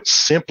open to it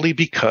simply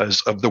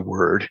because of the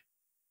word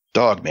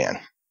Dogman.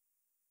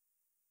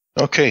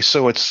 Okay,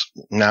 so it's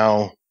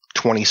now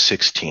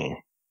 2016.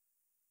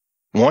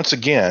 Once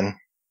again,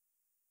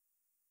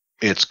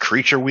 it's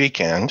Creature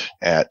Weekend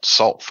at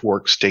Salt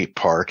Fork State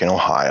Park in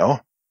Ohio,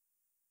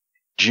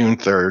 June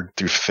 3rd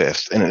through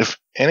 5th. And if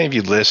any of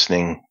you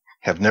listening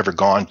have never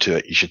gone to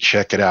it, you should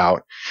check it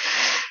out.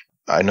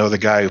 I know the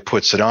guy who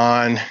puts it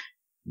on,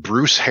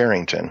 Bruce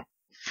Harrington.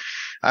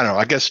 I don't know,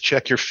 I guess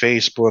check your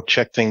Facebook,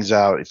 check things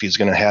out if he's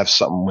going to have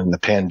something when the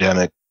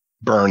pandemic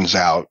burns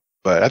out.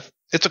 But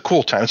it's a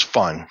cool time. It's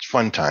fun. It's a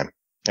fun time.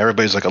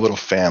 Everybody's like a little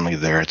family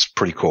there. It's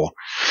pretty cool.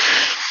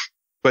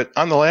 But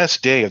on the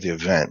last day of the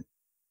event,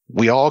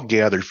 we all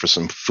gathered for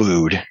some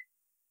food,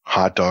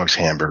 hot dogs,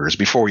 hamburgers,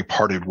 before we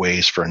parted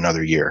ways for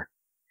another year.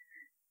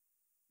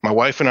 My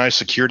wife and I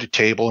secured a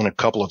table, and a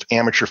couple of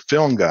amateur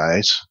film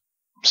guys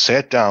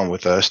sat down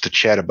with us to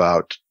chat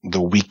about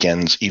the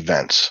weekend's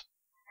events.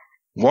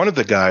 One of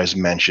the guys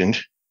mentioned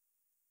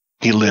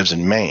he lives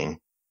in Maine.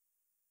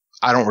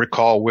 I don't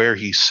recall where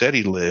he said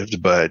he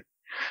lived, but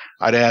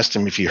I'd asked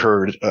him if he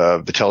heard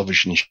of the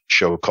television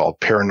show called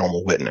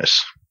Paranormal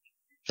Witness.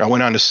 I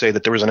went on to say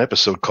that there was an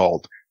episode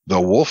called The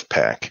Wolf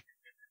Pack,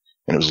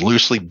 and it was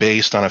loosely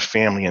based on a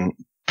family in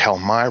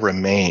Palmyra,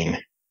 Maine.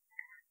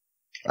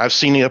 I've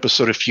seen the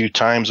episode a few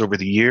times over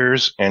the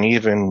years, and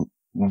even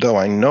though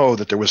I know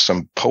that there was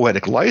some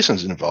poetic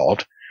license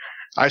involved,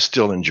 I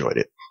still enjoyed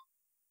it.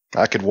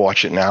 I could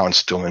watch it now and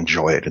still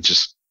enjoy it. It's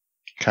just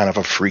kind of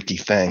a freaky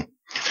thing.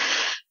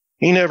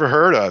 He never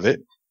heard of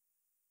it,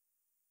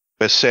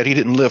 but said he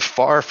didn't live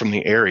far from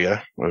the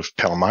area of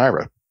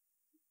Palmyra.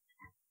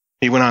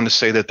 He went on to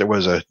say that there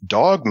was a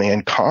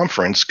Dogman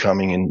conference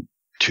coming in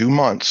 2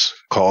 months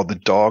called the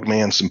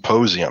Dogman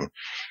Symposium,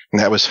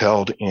 and that was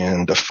held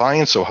in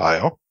Defiance,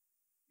 Ohio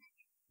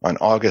on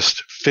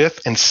August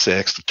 5th and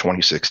 6th of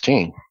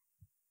 2016.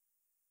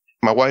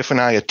 My wife and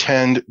I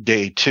attend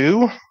day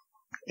 2,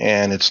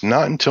 and it's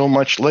not until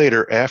much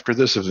later after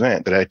this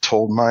event that I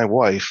told my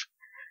wife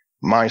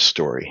my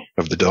story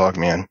of the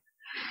Dogman.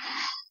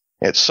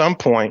 At some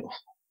point,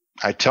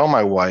 I tell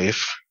my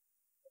wife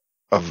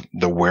of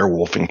the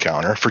werewolf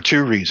encounter for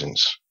 2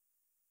 reasons.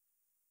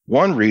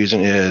 One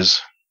reason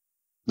is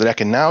that I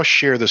can now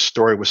share this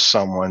story with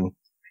someone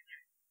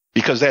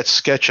because that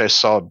sketch I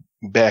saw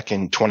back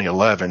in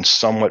 2011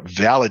 somewhat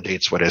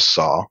validates what I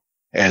saw,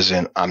 as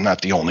in I'm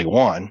not the only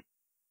one.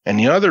 And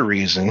the other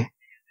reason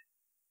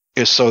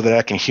is so that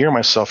I can hear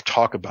myself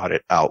talk about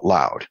it out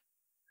loud.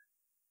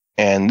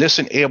 And this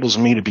enables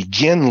me to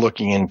begin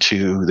looking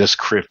into this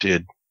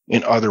cryptid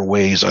in other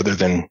ways other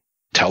than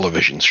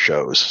television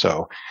shows.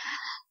 So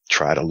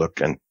try to look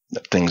at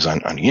things on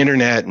the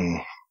internet and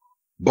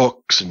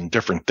books and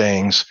different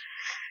things.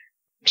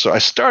 So I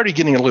started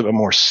getting a little bit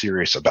more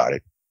serious about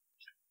it.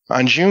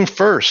 On June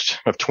 1st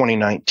of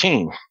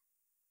 2019,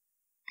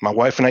 my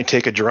wife and I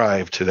take a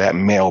drive to that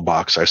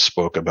mailbox I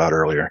spoke about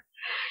earlier,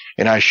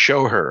 and I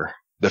show her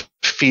the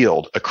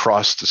field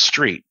across the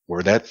street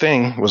where that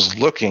thing was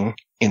looking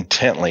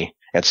intently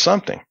at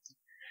something.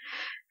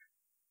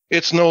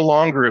 It's no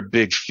longer a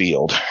big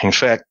field. In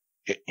fact,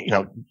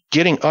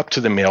 getting up to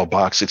the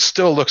mailbox, it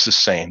still looks the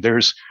same.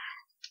 There's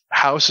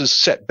houses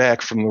set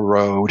back from the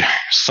road.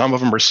 Some of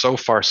them are so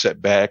far set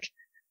back,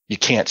 you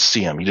can't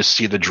see them. You just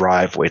see the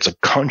driveway. It's a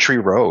country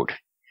road.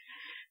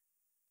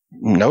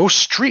 No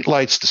street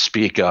lights to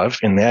speak of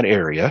in that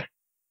area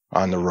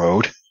on the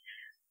road,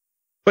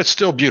 but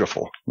still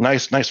beautiful.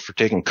 Nice for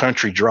taking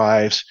country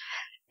drives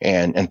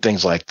and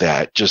things like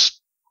that.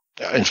 Just,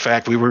 in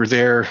fact, we were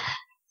there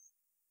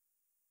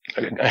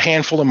a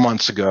handful of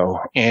months ago,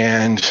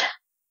 and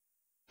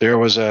there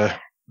was a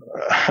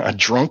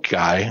drunk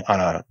guy on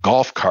a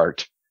golf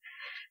cart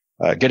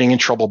getting in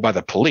trouble by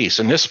the police.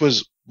 And this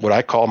was what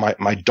I call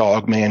my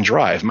Dogman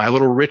drive, my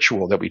little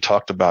ritual that we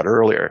talked about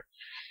earlier.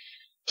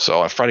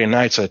 So on Friday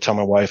nights, I tell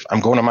my wife, I'm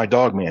going on my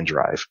Dogman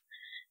drive.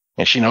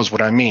 And she knows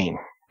what I mean.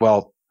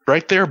 Well,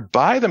 right there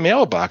by the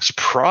mailbox,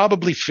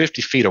 probably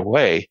 50 feet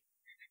away,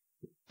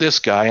 this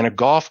guy in a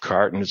golf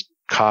cart and his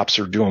cops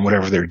are doing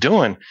whatever they're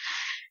doing.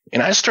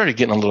 And I started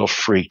getting a little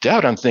freaked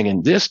out. I'm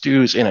thinking, this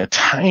dude's in a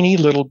tiny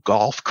little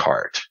golf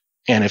cart.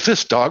 And if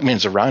this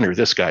Dogman's around here,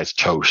 this guy's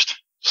toast.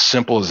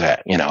 Simple as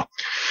that,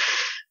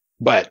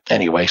 But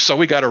anyway, so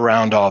we got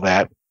around all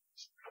that.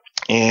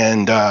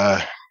 And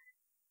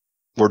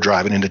we're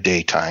driving into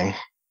daytime.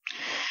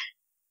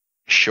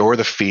 Shore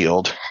the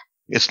field.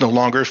 It's no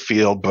longer a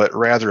field, but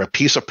rather a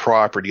piece of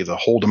property the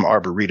Hold'em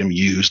Arboretum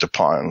used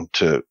upon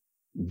to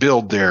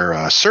build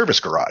their service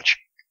garage.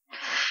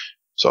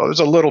 So there's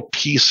a little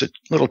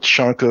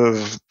chunk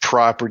of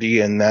property,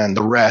 and then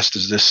the rest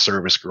is this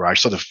service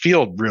garage. So the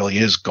field really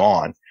is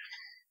gone.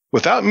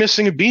 Without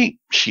missing a beat,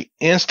 she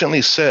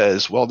instantly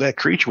says, well, that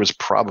creature was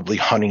probably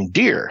hunting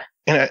deer.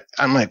 And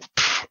I'm like,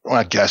 well,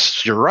 I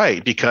guess you're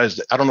right, because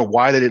I don't know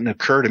why that didn't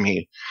occur to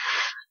me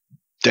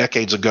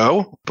decades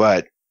ago,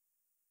 but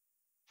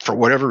for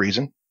whatever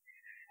reason.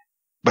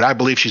 But I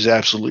believe she's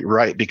absolutely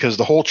right, because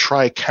the whole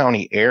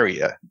Tri-County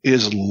area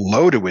is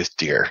loaded with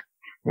deer.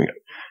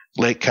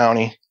 Lake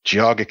County,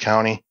 Geauga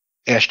County,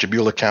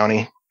 Ashtabula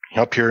County,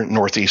 up here in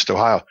Northeast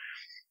Ohio,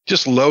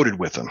 just loaded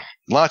with them.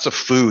 Lots of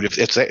food.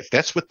 If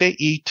that's what they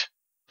eat,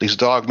 these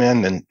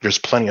dogmen, then there's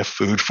plenty of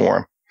food for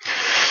them.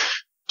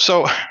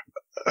 So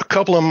a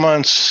couple of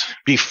months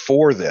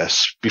before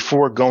this,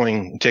 before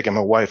taking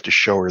my wife to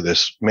show her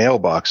this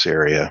mailbox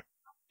area,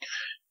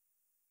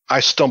 I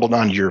stumbled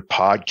on your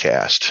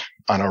podcast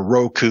on a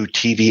Roku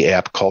TV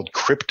app called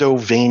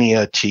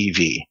Cryptovania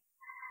TV.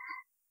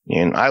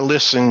 And I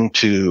listened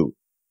to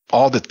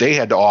all that they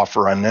had to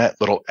offer on that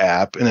little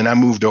app. And then I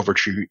moved over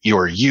to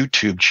your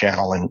YouTube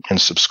channel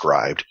and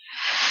subscribed.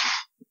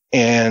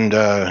 And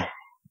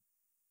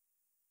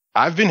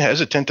I've been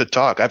hesitant to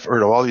talk. I've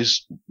heard all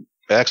these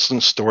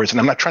excellent stories, and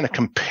I'm not trying to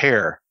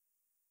compare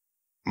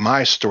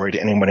my story to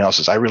anyone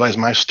else's. I realize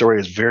my story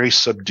is very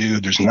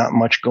subdued. There's not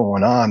much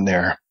going on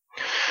there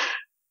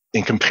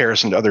in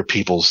comparison to other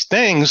people's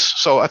things.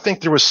 So I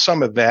think there was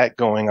some of that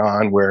going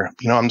on where,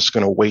 I'm just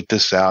going to wait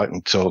this out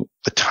until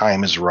the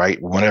time is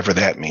right, whatever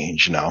that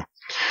means,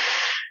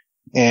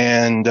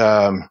 And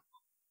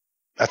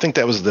I I think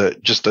that was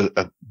just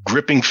a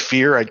gripping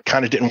fear. I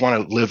kind of didn't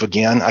want to live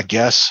again, I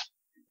guess.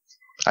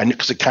 I knew,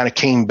 because it kind of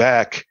came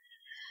back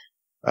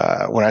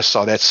when I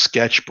saw that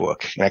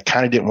sketchbook, and I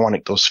kind of didn't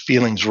want those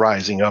feelings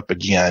rising up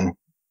again.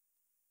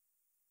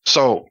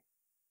 So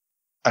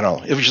I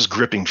don't know. It was just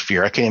gripping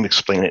fear. I can't even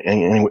explain it.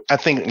 And I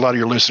think a lot of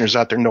your listeners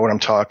out there know what I'm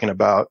talking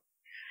about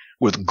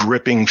with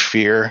gripping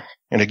fear.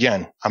 And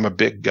again, I'm a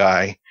big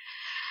guy.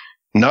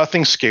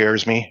 Nothing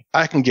scares me.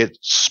 I can get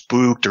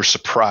spooked or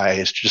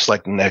surprised just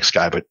like the next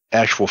guy, but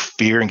actual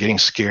fear and getting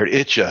scared,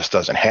 it just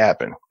doesn't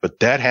happen. But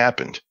that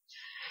happened.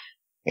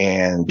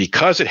 And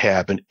because it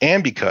happened,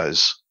 and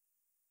because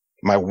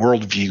my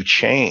worldview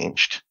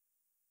changed,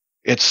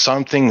 it's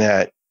something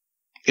that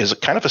is a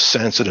kind of a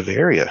sensitive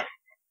area.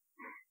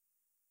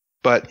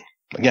 But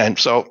again,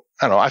 so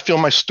I don't know. I feel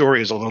my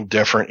story is a little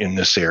different in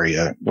this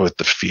area with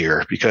the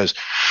fear, because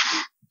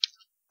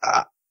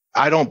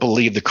I don't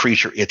believe the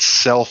creature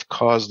itself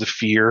caused the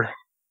fear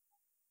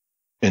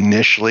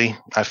initially.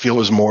 I feel it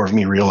was more of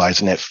me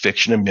realizing that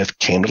fiction and myth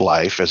came to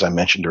life, as I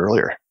mentioned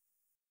earlier.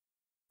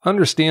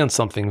 Understand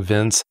something,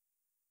 Vince.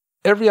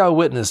 Every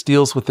eyewitness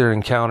deals with their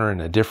encounter in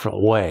a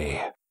different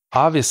way.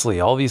 Obviously,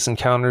 all these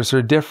encounters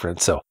are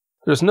different, so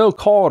there's no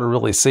call to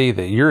really say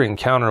that your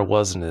encounter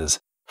wasn't as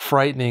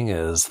frightening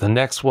as the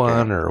next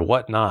one or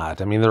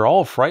whatnot. I mean, they're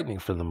all frightening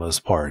for the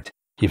most part.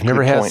 You've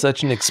never had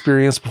such an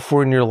experience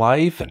before in your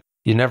life, and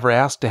you never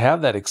asked to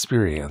have that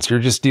experience. You're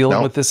just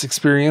dealing with this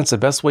experience the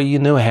best way you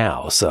know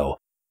how. So,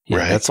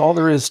 yeah, that's all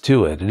there is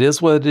to it. It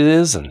is what it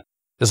is, and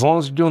as long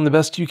as you're doing the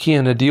best you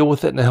can to deal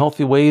with it in a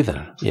healthy way,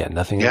 then, yeah,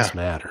 nothing else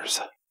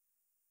matters.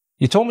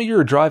 You told me you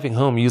were driving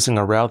home using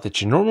a route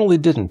that you normally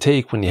didn't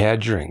take when you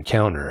had your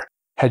encounter.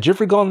 Had you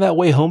ever gone that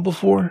way home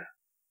before?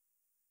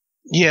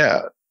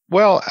 Yeah.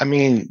 Well, I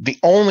mean, the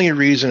only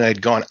reason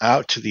I'd gone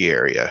out to the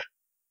area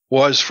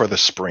was for the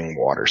spring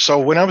water. So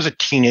when I was a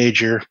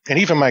teenager, and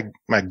even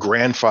my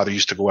grandfather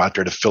used to go out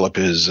there to fill up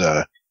his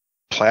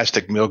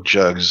plastic milk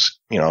jugs,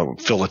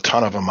 fill a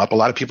ton of them up. A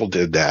lot of people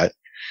did that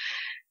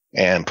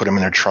and put them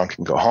in their trunk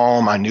and go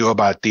home. I knew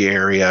about the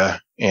area.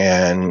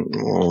 And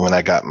when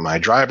I got my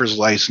driver's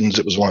license,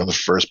 it was one of the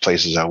first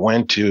places I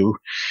went to.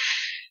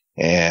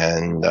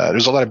 And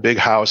there's a lot of big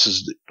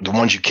houses, the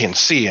ones you can't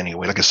see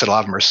anyway. Like I said, a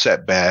lot of them are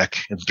set back.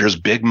 There's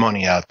big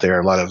money out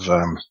there, a lot of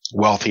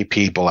wealthy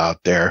people out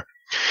there.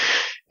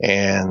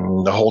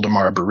 And the Hold'em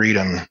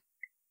Arboretum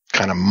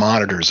kind of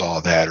monitors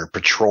all that or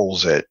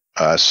patrols it.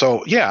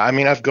 So, yeah, I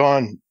mean, I've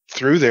gone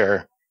through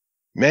there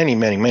many,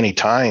 many, many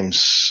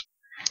times.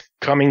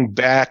 Coming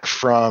back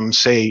from,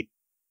 say,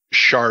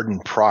 Chardon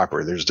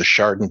proper. There's the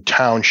Chardon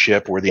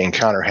Township where the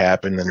encounter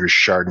happened, and there's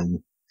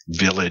Chardon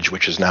Village,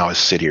 which is now a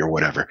city or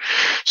whatever.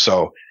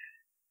 So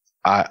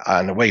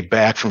on the way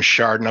back from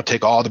Chardon, I'll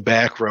take all the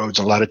back roads,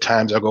 and a lot of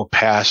times I'll go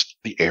past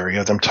the area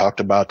that I'm talked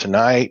about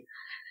tonight.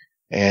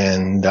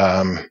 And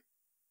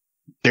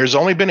there's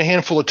only been a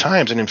handful of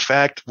times, and in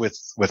fact,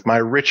 with my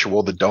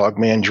ritual, the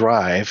Dogman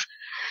Drive,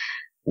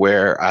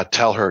 where I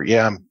tell her,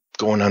 yeah, I'm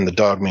going on the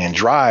Dogman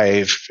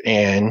Drive,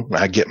 and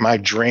I get my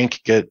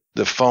drink, get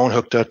the phone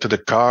hooked up to the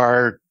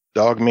car,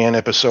 Dogman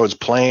episode's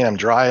playing, I'm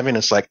driving.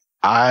 It's like,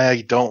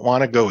 I don't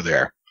want to go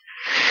there.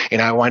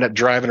 And I wind up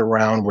driving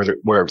around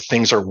where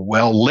things are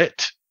well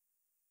lit,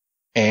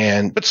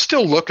 but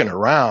still looking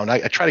around. I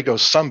try to go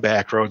some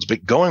back roads,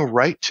 but going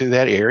right to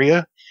that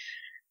area,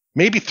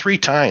 maybe 3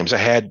 times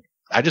I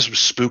just was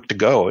spooked to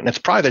go. And it's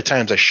probably the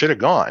times I should have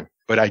gone,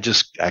 but I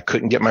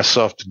couldn't get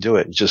myself to do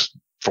it. Just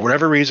for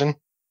whatever reason,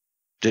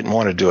 didn't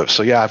want to do it.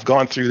 So yeah, I've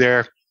gone through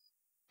there,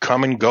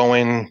 come and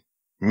going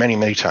many,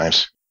 many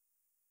times.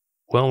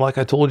 Well, like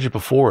I told you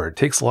before, it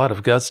takes a lot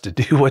of guts to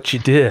do what you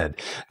did.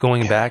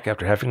 Going back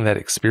after having that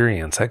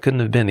experience, that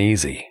couldn't have been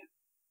easy.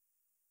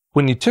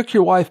 When you took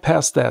your wife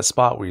past that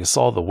spot where you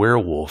saw the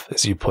werewolf,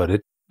 as you put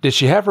it, did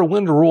she have her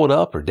window rolled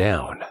up or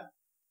down?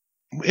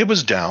 It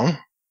was down.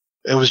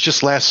 It was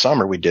just last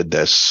summer we did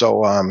this.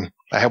 So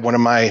I had one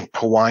of my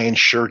Hawaiian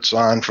shirts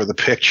on for the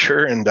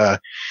picture. And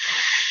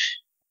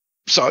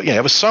so, yeah,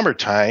 it was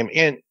summertime.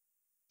 And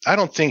I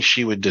don't think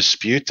she would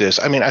dispute this.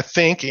 I mean, I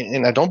think,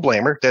 and I don't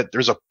blame her, that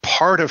there's a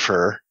part of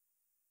her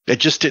that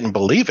just didn't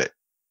believe it.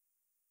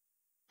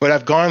 But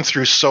I've gone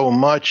through so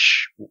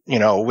much,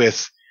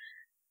 with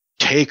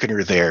taking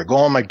her there,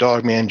 going on my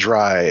Dogman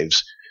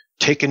drives,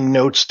 taking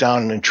notes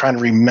down and trying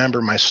to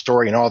remember my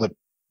story and all the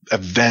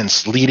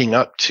events leading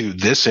up to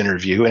this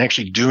interview and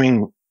actually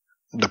doing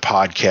the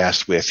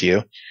podcast with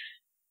you.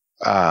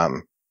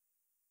 That,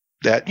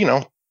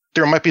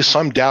 there might be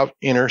some doubt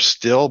in her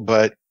still,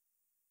 but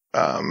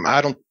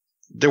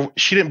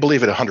she didn't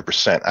believe it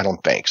 100%, I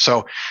don't think.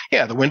 So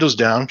yeah, the window's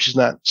down. She's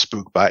not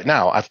spooked by it.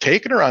 Now I've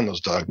taken her on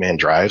those Dogman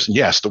drives, and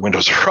yes, the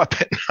windows are up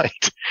at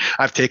night.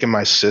 I've taken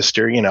my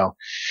sister,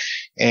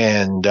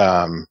 and,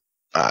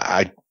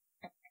 I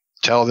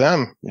tell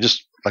them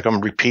just like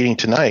I'm repeating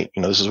tonight,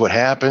 this is what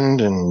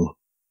happened, and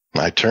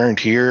I turned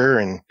here,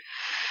 and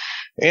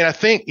I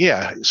think,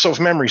 yeah. So if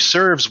memory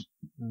serves,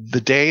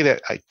 the day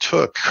that I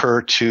took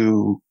her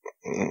to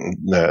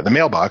the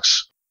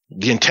mailbox,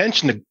 the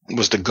intention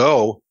was to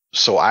go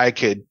so I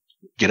could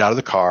get out of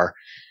the car,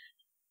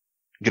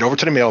 get over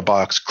to the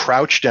mailbox,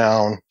 crouch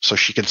down so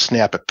she could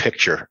snap a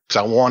picture because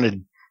I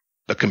wanted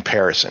the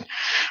comparison.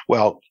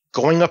 Well,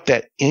 going up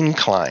that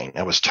incline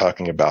I was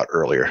talking about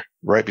earlier,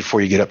 right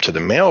before you get up to the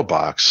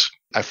mailbox,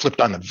 I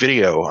flipped on the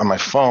video on my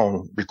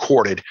phone,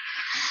 recorded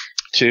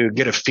to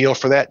get a feel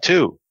for that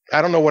too.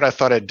 I don't know what I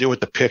thought I'd do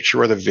with the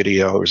picture or the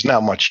video. There's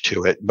not much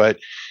to it, but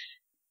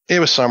it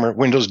was summer,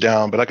 windows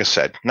down. But like I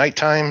said,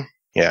 nighttime,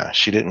 yeah,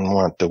 she didn't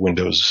want the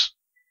windows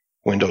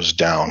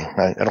down.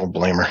 I don't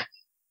blame her.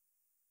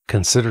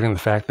 Considering the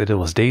fact that it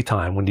was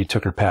daytime when you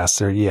took her past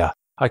there, yeah,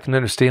 I can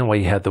understand why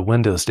you had the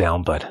windows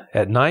down, but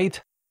at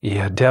night,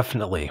 yeah,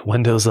 definitely,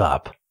 windows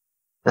up.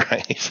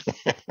 Right.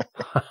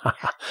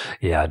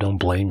 Yeah, I don't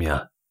blame you.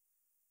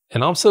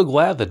 And I'm so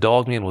glad the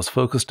Dogman was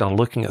focused on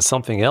looking at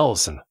something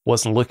else and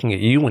wasn't looking at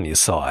you when you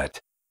saw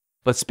it.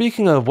 But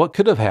speaking of what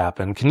could have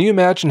happened, can you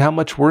imagine how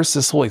much worse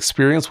this whole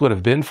experience would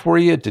have been for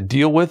you to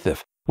deal with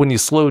if, when you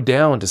slowed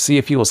down to see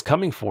if he was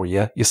coming for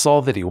you, you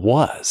saw that he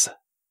was?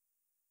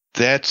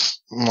 That's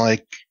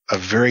like a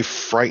very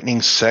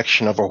frightening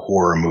section of a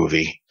horror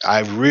movie.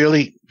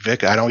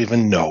 Vic, I don't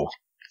even know.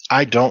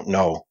 I don't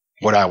know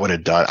what I would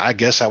have done. I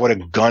guess I would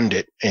have gunned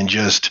it and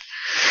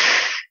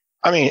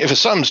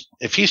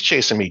if he's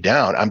chasing me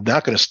down, I'm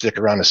not going to stick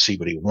around to see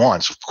what he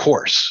wants, of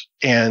course.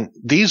 And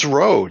these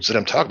roads that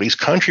I'm talking about, these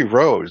country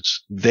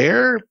roads,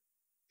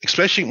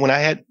 especially when I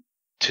had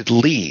to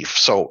leave.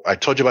 So I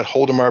told you about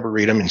Hold'em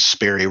Arboretum and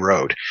Sperry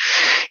Road.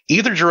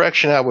 Either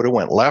direction I would have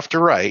went, left or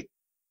right,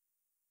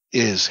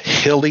 is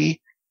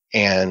hilly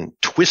and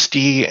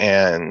twisty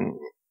and,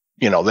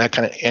 that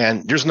kind of,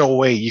 and there's no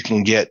way you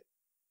can get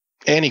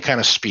any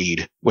kind of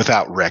speed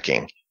without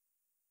wrecking.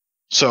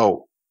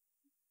 So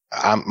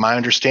my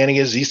understanding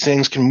is these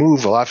things can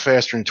move a lot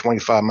faster than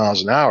 25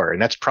 miles an hour.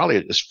 And that's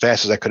probably as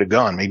fast as I could have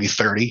gone, maybe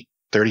 30,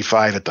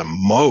 35 at the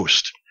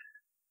most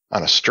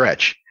on a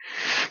stretch.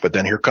 But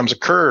then here comes a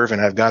curve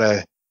and I've got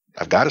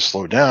to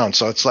slow down.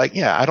 So it's like,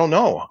 yeah, I don't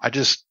know. I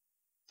just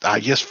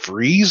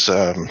freeze.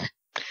 I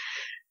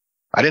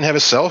didn't have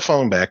a cell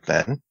phone back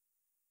then.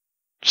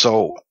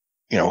 So,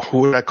 who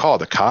would I call?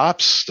 The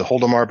cops, the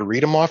Hold'em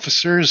Arboretum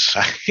officers?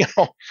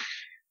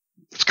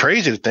 It's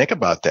crazy to think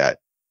about that.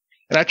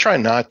 And I try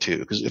not to,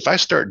 because if I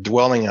start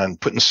dwelling on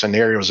putting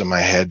scenarios in my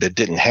head that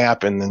didn't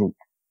happen,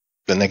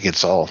 then it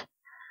gets all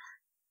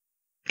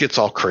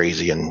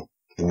crazy and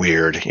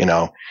weird,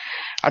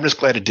 I'm just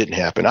glad it didn't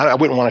happen. I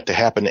wouldn't want it to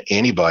happen to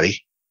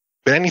anybody,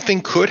 but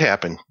anything could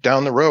happen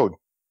down the road.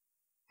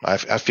 I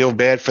feel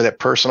bad for that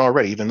person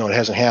already, even though it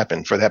hasn't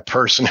happened, for that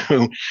person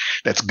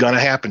that's going to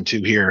happen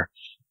to here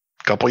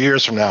a couple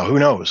years from now. Who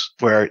knows,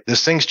 where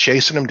this thing's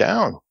chasing them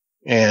down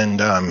and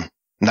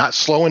not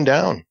slowing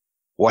down.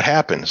 What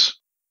happens?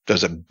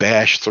 Does it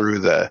bash through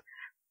the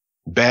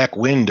back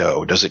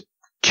window? Does it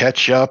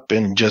catch up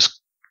and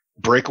just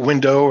break a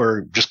window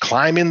or just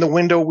climb in the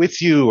window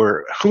with you?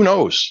 Or who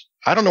knows?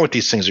 I don't know what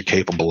these things are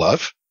capable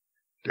of.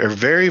 They're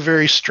very,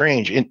 very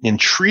strange,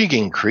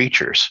 intriguing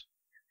creatures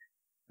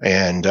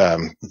and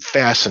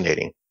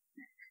fascinating,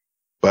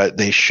 but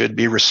they should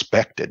be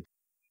respected.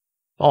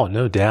 Oh,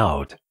 no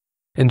doubt.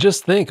 And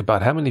just think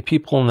about how many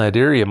people in that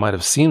area might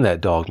have seen that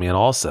Dogman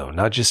also,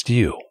 not just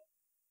you.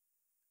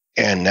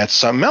 And that's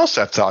something else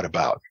I've thought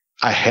about.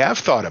 I have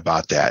thought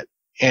about that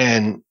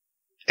and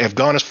have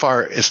gone as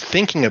far as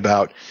thinking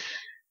about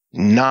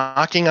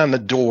knocking on the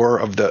door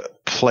of the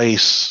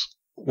place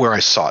where I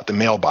saw it, the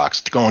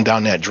mailbox, going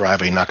down that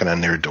driveway, knocking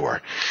on their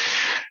door.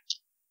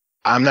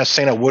 I'm not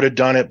saying I would have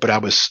done it, but I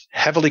was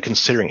heavily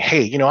considering,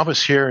 hey, I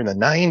was here in the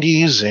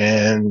 90s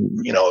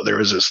and, there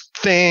was this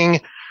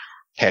thing.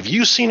 Have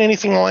you seen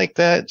anything like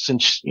that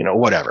since,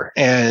 whatever?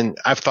 And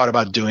I've thought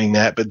about doing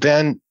that, but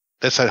then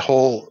that's that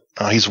whole,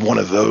 he's one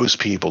of those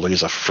people.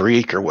 He's a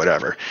freak or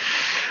whatever.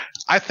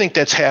 I think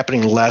that's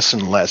happening less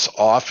and less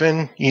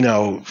often.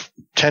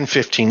 10,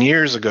 15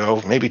 years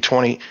ago, maybe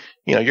 20,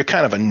 you're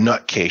kind of a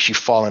nutcase. You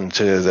fall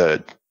into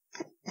the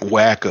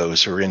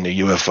wackos who are into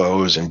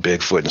UFOs and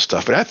Bigfoot and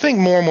stuff. But I think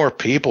more and more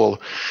people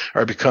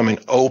are becoming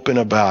open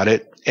about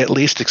it, at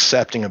least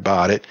accepting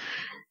about it.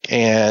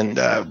 And,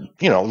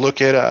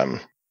 look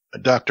at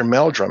Dr.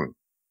 Meldrum,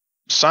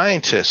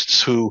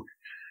 scientists who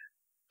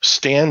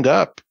stand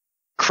up,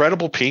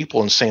 credible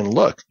people, and saying,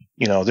 look,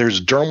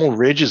 there's dermal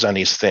ridges on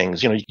these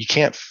things. You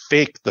can't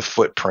fake the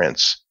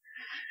footprints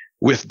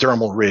with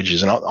dermal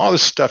ridges and all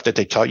this stuff that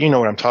they taught. You know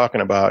what I'm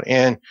talking about.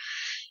 And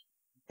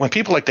when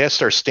people like that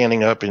start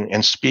standing up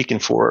and speaking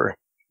for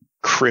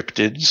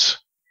cryptids,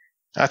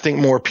 I think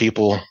more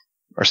people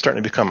are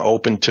starting to become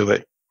open to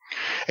it.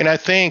 And I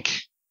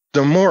think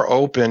the more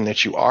open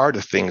that you are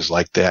to things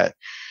like that,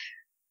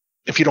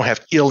 if you don't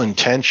have ill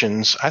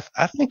intentions,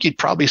 I think you'd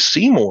probably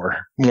see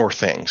more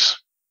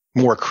things,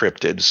 more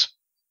cryptids,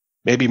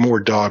 maybe more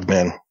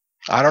dogmen.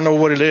 I don't know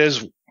what it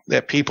is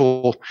that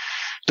people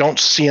don't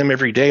see them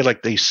every day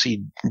like they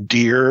see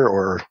deer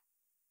or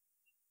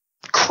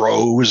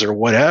crows or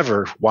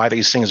whatever, why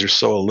these things are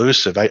so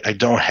elusive. I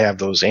don't have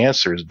those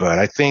answers, but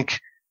I think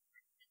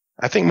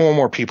more and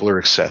more people are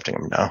accepting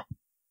them now.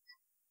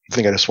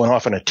 think I just went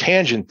off on a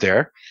tangent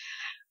there.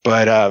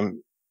 But,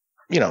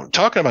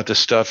 talking about this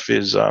stuff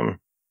is,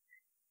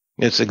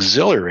 it's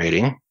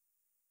exhilarating,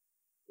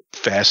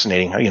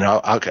 fascinating.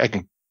 I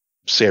can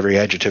say every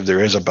adjective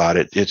there is about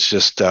it. It's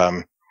just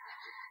a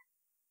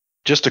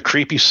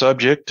creepy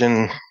subject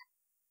and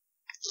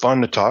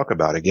fun to talk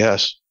about, I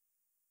guess.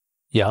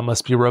 Yeah, it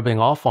must be rubbing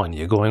off on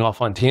you, going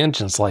off on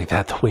tangents like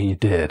that the way you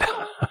did.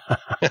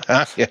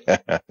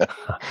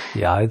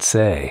 Yeah, I'd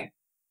say.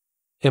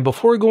 And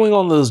before going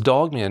on those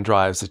Dogman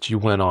drives that you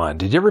went on,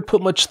 did you ever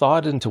put much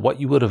thought into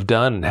what you would have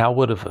done and how it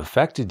would have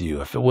affected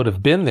you if it would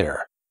have been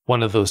there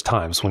one of those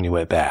times when you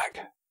went back?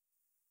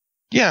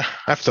 Yeah,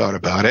 I've thought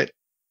about it.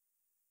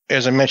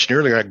 As I mentioned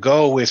earlier, I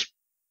go with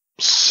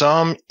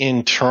some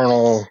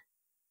internal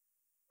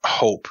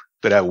hope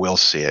that I will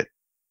see it.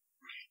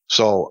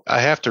 So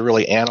I have to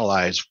really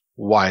analyze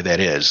why that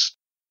is.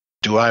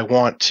 Do I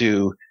want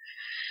to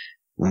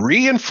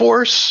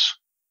reinforce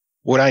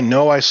what I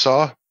know I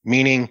saw,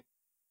 meaning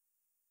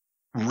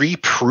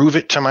reprove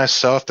it to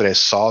myself that I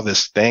saw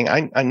this thing?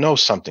 I know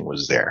something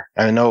was there.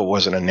 I know it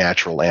wasn't a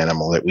natural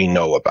animal that we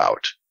know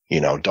about,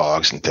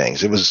 dogs and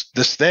things. It was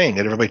this thing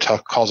that everybody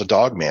calls a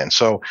dogman.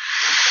 So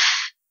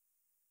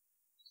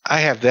I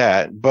have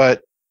that,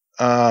 but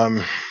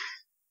I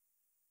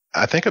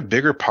think a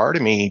bigger part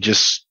of me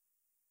just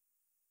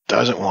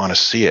doesn't want to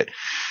see it.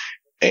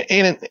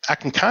 And I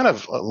can kind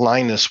of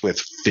align this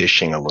with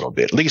fishing a little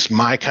bit, at least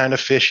my kind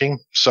of fishing.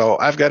 So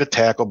I've got a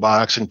tackle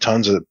box and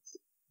tons of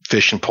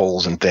fishing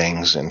poles and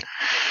things,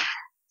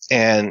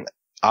 and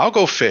I'll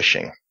go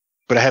fishing,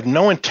 but I have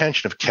no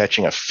intention of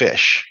catching a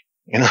fish.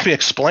 And let me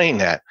explain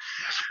that.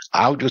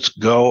 I'll just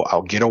go,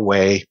 I'll get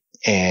away,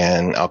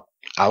 and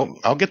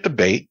I'll get the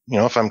bait.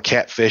 If I'm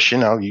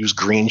catfishing, I'll use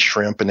green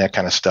shrimp and that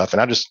kind of stuff,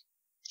 and I'll just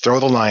throw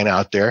the line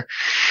out there.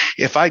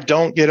 If I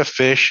don't get a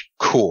fish,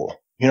 cool.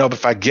 But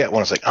if I get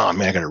one, it's like, oh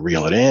man, I got to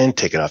reel it in,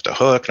 take it off the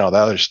hook and all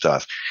that other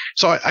stuff.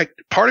 So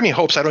part of me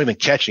hopes I don't even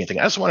catch anything.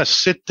 I just want to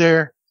sit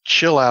there,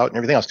 chill out and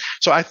everything else.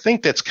 So I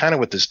think that's kind of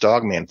what this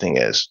Dogman thing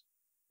is.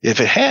 If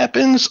it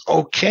happens,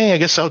 okay, I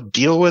guess I'll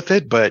deal with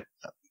it, but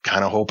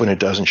kind of hoping it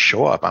doesn't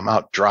show up. I'm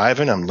out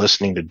driving. I'm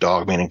listening to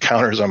Dogman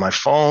encounters on my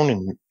phone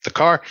in the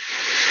car.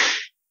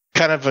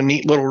 Kind of a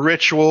neat little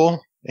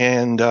ritual.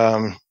 And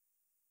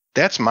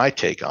that's my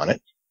take on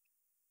it.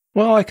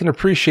 Well, I can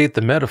appreciate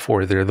the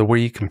metaphor there, the way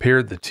you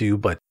compared the two,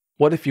 but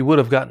what if you would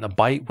have gotten a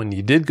bite when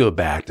you did go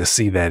back to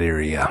see that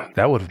area?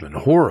 That would have been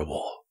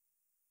horrible.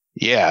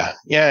 Yeah.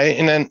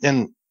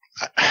 And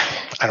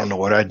I don't know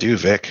what I'd do,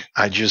 Vic.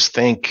 I just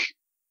think,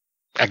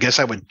 I guess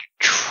I would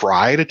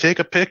try to take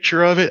a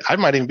picture of it. I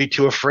might even be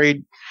too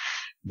afraid,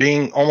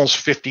 being almost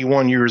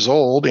 51 years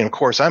old. And of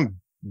course, I'm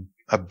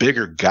a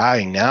bigger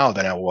guy now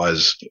than I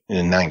was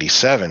in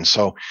 97.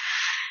 So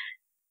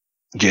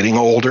getting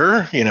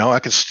older, I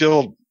could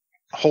still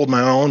hold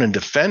my own and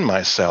defend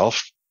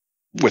myself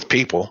with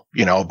people,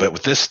 but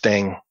with this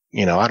thing,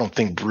 I don't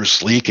think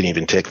Bruce Lee can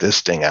even take this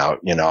thing out.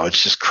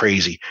 It's just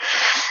crazy.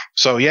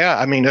 So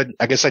yeah,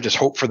 I guess I just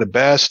hope for the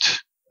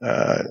best,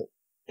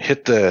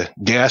 hit the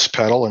gas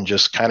pedal and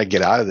just kind of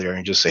get out of there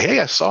and just say, hey,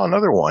 I saw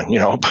another one,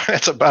 but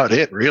that's about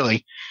it,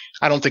 really.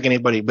 I don't think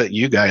anybody but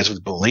you guys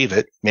would believe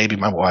it. Maybe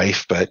my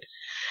wife, but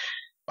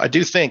I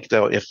do think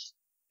though,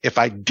 if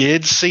I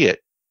did see it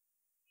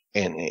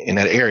in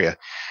that area,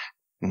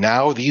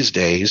 now these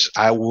days,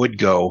 I would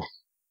go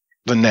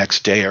the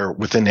next day or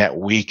within that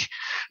week,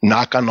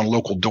 knock on the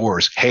local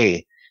doors.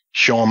 Hey,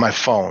 show them my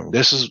phone.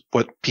 This is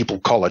what people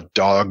call a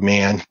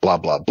Dogman, blah,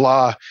 blah,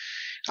 blah.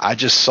 I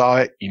just saw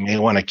it. You may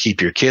want to keep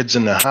your kids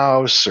in the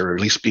house or at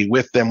least be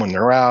with them when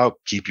they're out.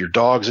 Keep your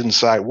dogs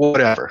inside,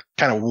 whatever.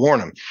 Kind of warn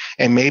them.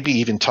 And maybe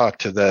even talk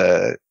to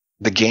the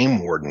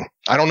game warden.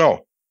 I don't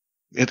know.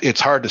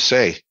 It's hard to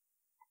say.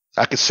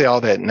 I could say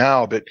all that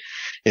now, but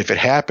if it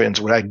happens,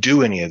 would I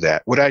do any of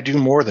that? Would I do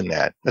more than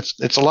that?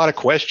 It's a lot of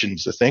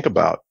questions to think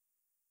about.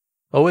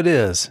 Oh, it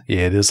is.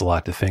 Yeah, it is a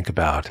lot to think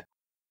about.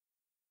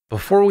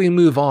 Before we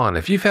move on,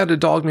 if you've had a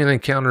Dogman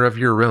encounter of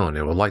your own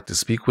and would like to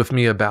speak with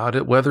me about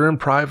it, whether in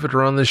private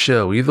or on the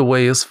show, either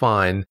way is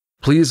fine,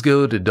 please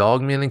go to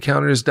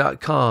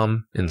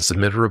dogmanencounters.com and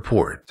submit a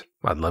report.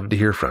 I'd love to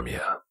hear from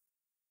you.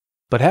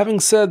 But having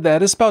said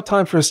that, it's about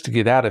time for us to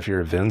get out of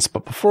here, Vince.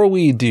 But before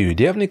we do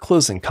you have any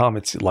closing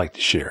comments you'd like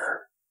to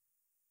share?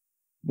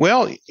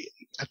 Well,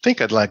 I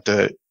think I'd like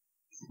to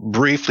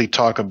briefly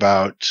talk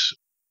about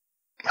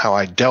how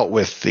I dealt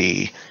with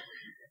the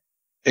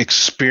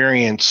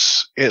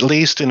experience, at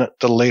least in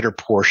the later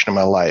portion of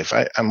my life.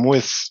 I'm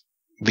with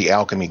the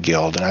Alchemy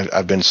Guild, and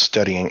I've been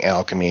studying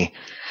alchemy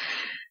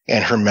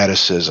and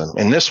Hermeticism.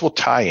 And this will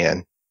tie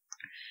in.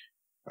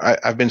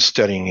 I've been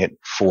studying it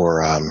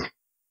for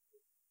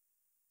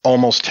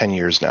almost 10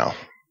 years now.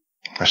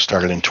 I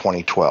started in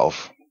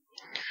 2012.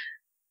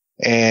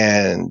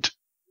 And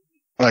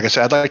like I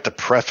said, I'd like to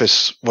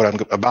preface what I'm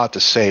about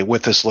to say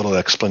with this little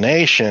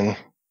explanation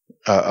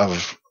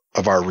of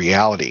our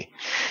reality.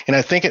 And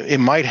I think it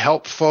might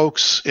help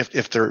folks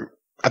if they're,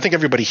 I think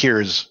everybody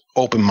here is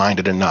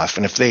open-minded enough.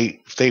 And if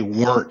they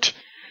weren't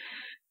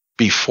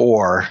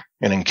before,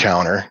 an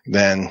encounter,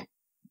 then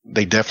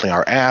they definitely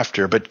are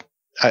after. But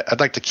I'd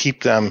like to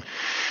keep them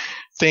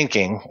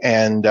thinking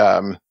and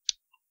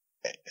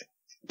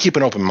keep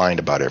an open mind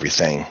about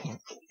everything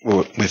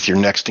with your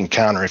next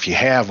encounter if you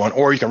have one,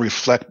 or you can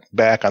reflect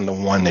back on the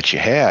one that you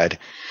had.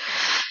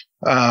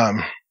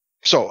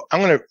 So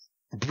I'm going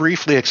to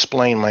briefly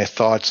explain my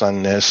thoughts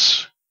on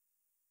this,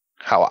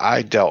 how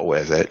I dealt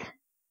with it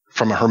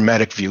from a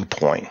Hermetic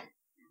viewpoint.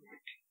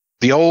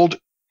 The old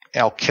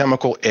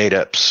alchemical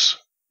adepts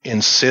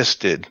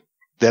insisted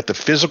that the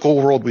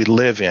physical world we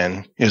live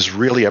in is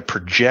really a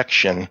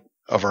projection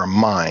of our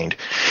mind.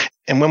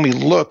 And when we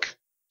look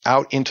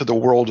out into the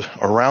world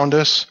around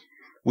us,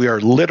 we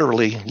are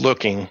literally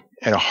looking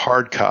at a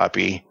hard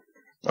copy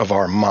of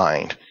our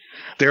mind.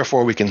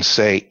 Therefore, we can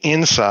say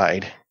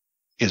inside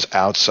is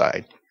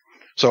outside.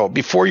 So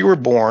before you were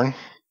born,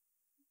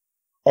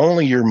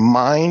 only your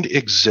mind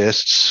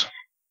exists.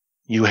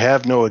 You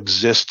have no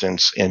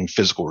existence in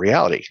physical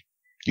reality.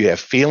 You have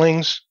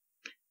feelings.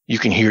 You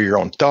can hear your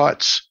own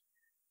thoughts.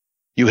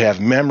 You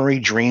have memory,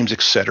 dreams,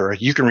 etc.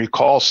 You can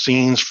recall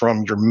scenes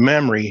from your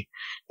memory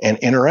and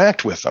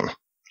interact with them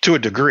to a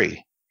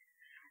degree.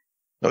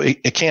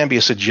 It can be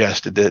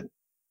suggested that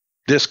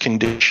this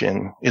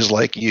condition is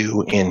like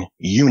you in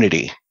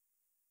unity.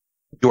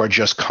 You are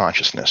just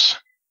consciousness.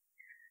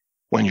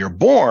 When you're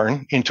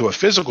born into a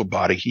physical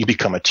body, you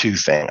become a two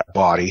thing,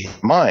 body,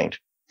 mind.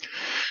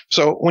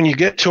 So when you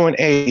get to an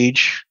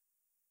age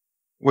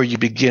where you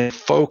begin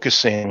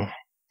focusing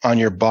on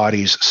your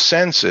body's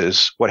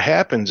senses, what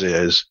happens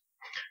is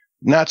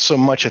not so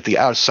much that the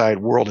outside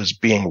world is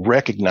being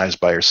recognized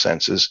by your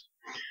senses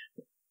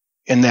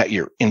and that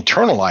you're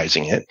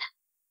internalizing it,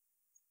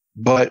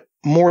 but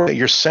more that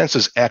your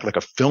senses act like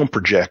a film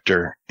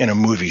projector in a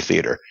movie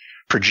theater,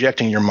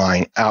 projecting your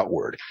mind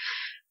outward,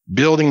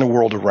 building the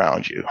world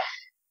around you.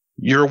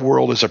 Your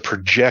world is a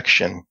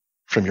projection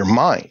from your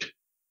mind.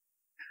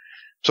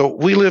 So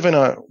we live in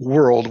a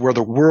world where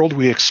the world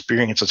we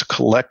experience is a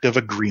collective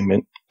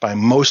agreement by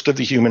most of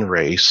the human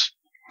race,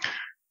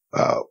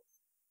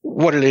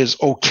 what it is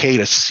okay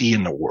to see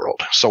in the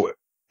world. So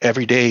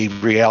everyday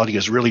reality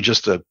is really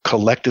just a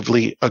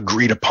collectively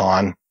agreed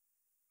upon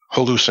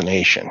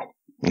hallucination.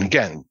 And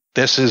again,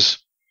 this is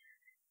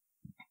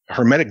a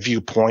Hermetic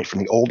viewpoint from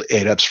the old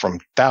adepts from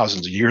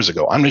thousands of years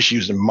ago. I'm just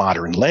using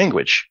modern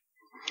language.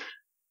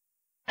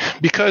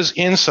 Because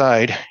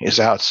inside is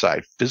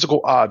outside,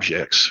 physical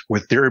objects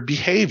with their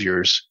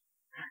behaviors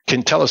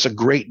can tell us a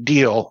great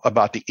deal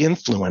about the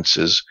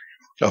influences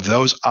of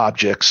those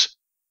objects'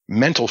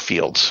 mental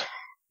fields.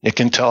 It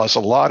can tell us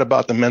a lot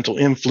about the mental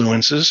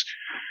influences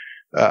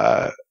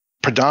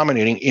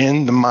predominating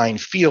in the mind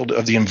field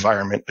of the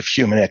environment of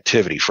human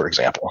activity, for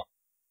example.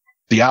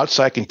 The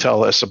outside can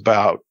tell us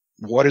about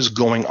what is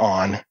going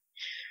on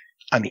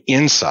the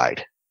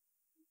inside.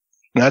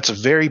 And that's a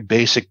very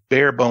basic,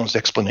 bare bones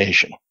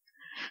explanation.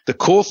 The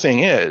cool thing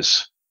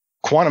is,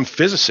 quantum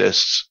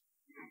physicists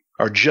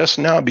are just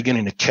now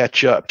beginning to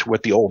catch up to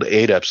what the old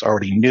adepts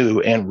already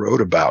knew and wrote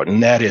about,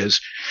 and that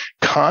is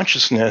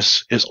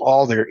consciousness is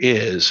all there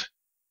is,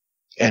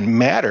 and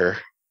matter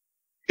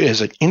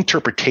is an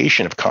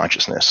interpretation of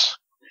consciousness.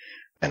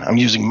 And I'm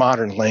using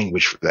modern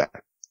language for that.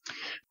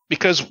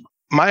 Because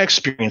my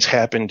experience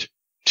happened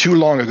too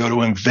long ago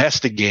to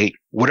investigate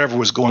whatever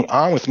was going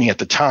on with me at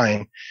the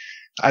time,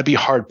 I'd be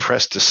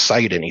hard-pressed to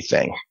cite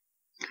anything.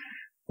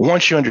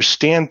 Once you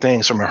understand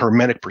things from a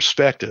Hermetic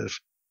perspective,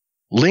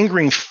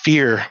 lingering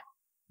fear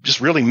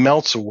just really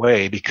melts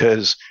away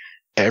because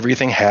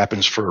everything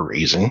happens for a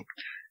reason,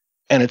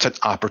 and it's an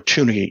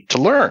opportunity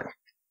to learn.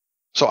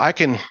 So I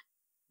can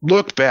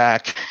look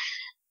back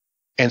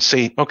and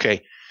say,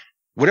 okay,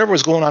 whatever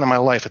was going on in my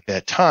life at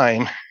that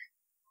time,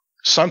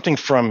 something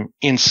from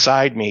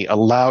inside me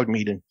allowed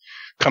me to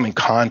come in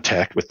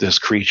contact with this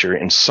creature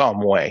in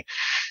some way.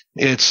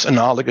 It's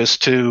analogous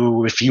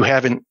to if you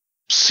haven't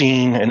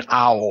seen an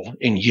owl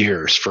in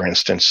years, for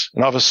instance,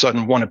 and all of a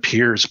sudden one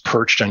appears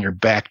perched on your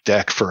back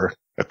deck for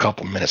a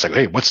couple minutes. Like,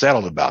 hey, what's that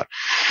all about?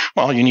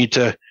 Well, you need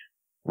to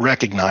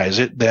recognize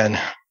it, then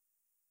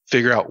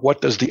figure out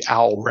what does the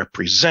owl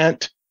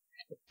represent,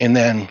 and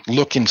then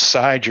look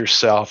inside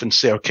yourself and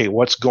say, okay,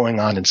 what's going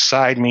on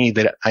inside me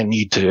that I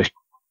need to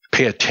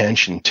pay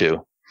attention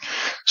to?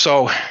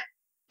 So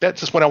that's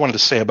just what I wanted to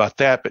say about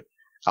that. But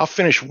I'll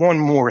finish one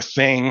more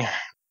thing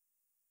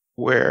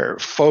where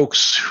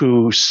folks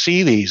who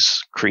see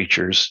these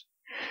creatures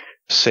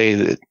say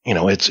that,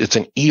 it's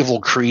an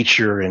evil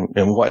creature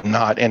and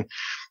whatnot. And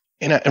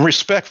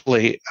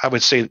respectfully, I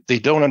would say they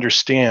don't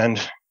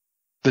understand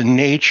the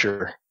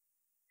nature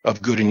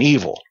of good and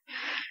evil.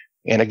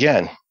 And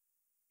again,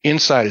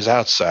 inside is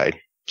outside.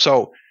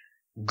 So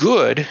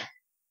good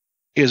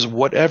is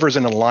whatever's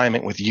in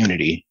alignment with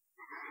unity,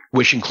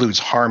 which includes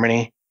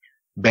harmony,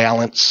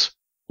 balance,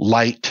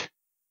 light,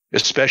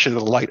 especially the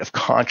light of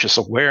conscious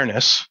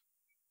awareness,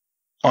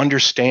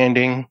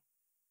 understanding,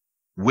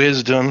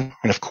 wisdom,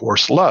 and of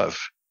course, love.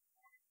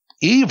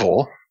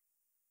 Evil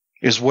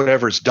is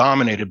whatever is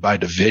dominated by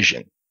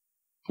division,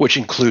 which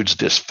includes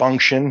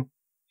dysfunction,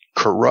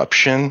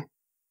 corruption,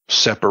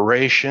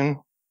 separation,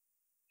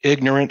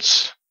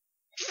 ignorance,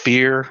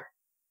 fear,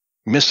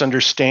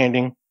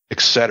 misunderstanding,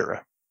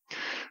 etc.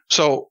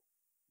 So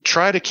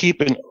try to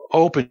keep an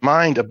open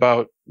mind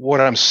about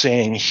what I'm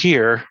saying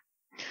here.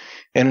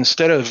 And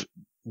instead of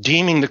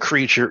deeming the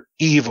creature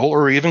evil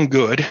or even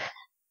good,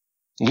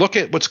 look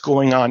at what's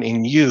going on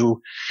in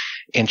you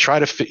and try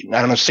to I don't know,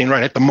 I'm saying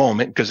right at the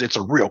moment, because it's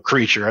a real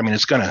creature. I mean,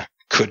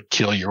 could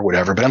kill you or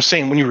whatever. But I'm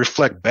saying when you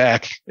reflect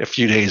back a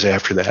few days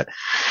after that,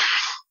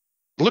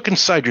 look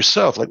inside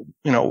yourself. Like,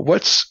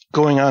 what's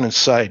going on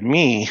inside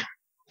me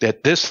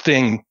that this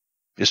thing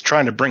is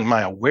trying to bring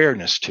my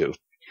awareness to?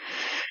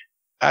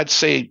 I'd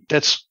say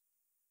that's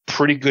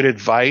pretty good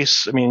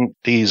advice. I mean,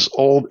 these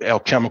old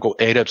alchemical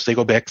adepts, they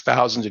go back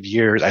thousands of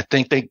years. I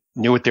think they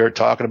knew what they were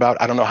talking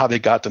about. I don't know how they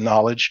got the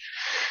knowledge.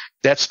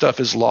 That stuff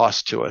is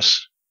lost to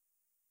us,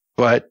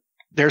 but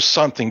there's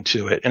something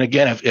to it. And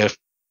again, if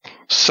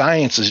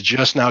science is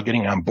just now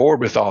getting on board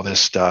with all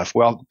this stuff,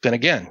 well, then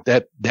again,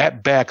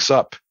 that backs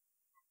up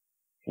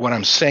what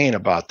I'm saying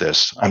about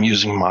this. I'm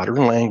using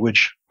modern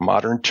language,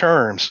 modern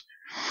terms.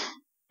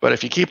 But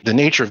if you keep the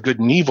nature of good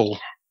and evil,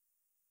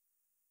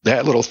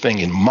 that little thing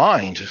in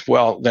mind,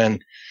 well, then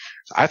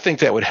I think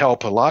that would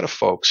help a lot of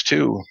folks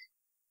too.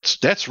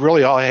 That's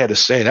really all I had to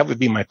say. That would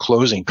be my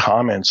closing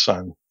comments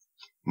on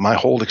my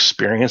whole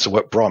experience of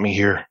what brought me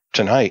here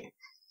tonight.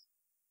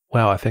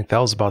 Wow, I think that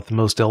was about the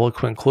most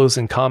eloquent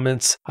closing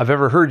comments I've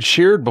ever heard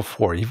shared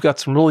before. You've got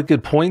some really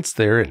good points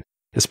there, and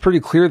it's pretty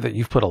clear that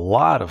you've put a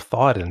lot of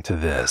thought into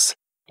this.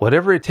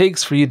 Whatever it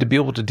takes for you to be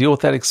able to deal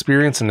with that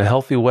experience in a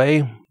healthy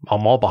way,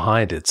 I'm all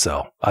behind it,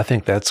 so I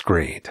think that's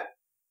great.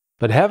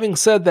 But having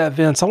said that,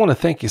 Vince, I want to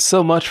thank you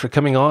so much for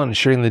coming on and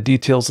sharing the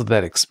details of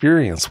that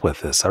experience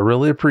with us. I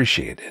really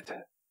appreciate it.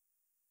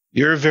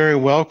 You're very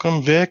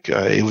welcome, Vic.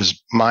 It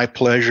was my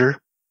pleasure,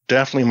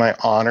 definitely my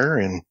honor,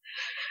 and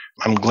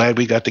I'm glad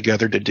we got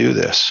together to do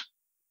this.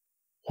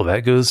 Well,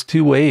 that goes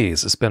two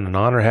ways. It's been an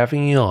honor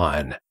having you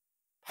on.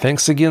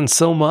 Thanks again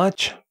so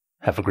much.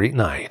 Have a great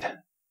night.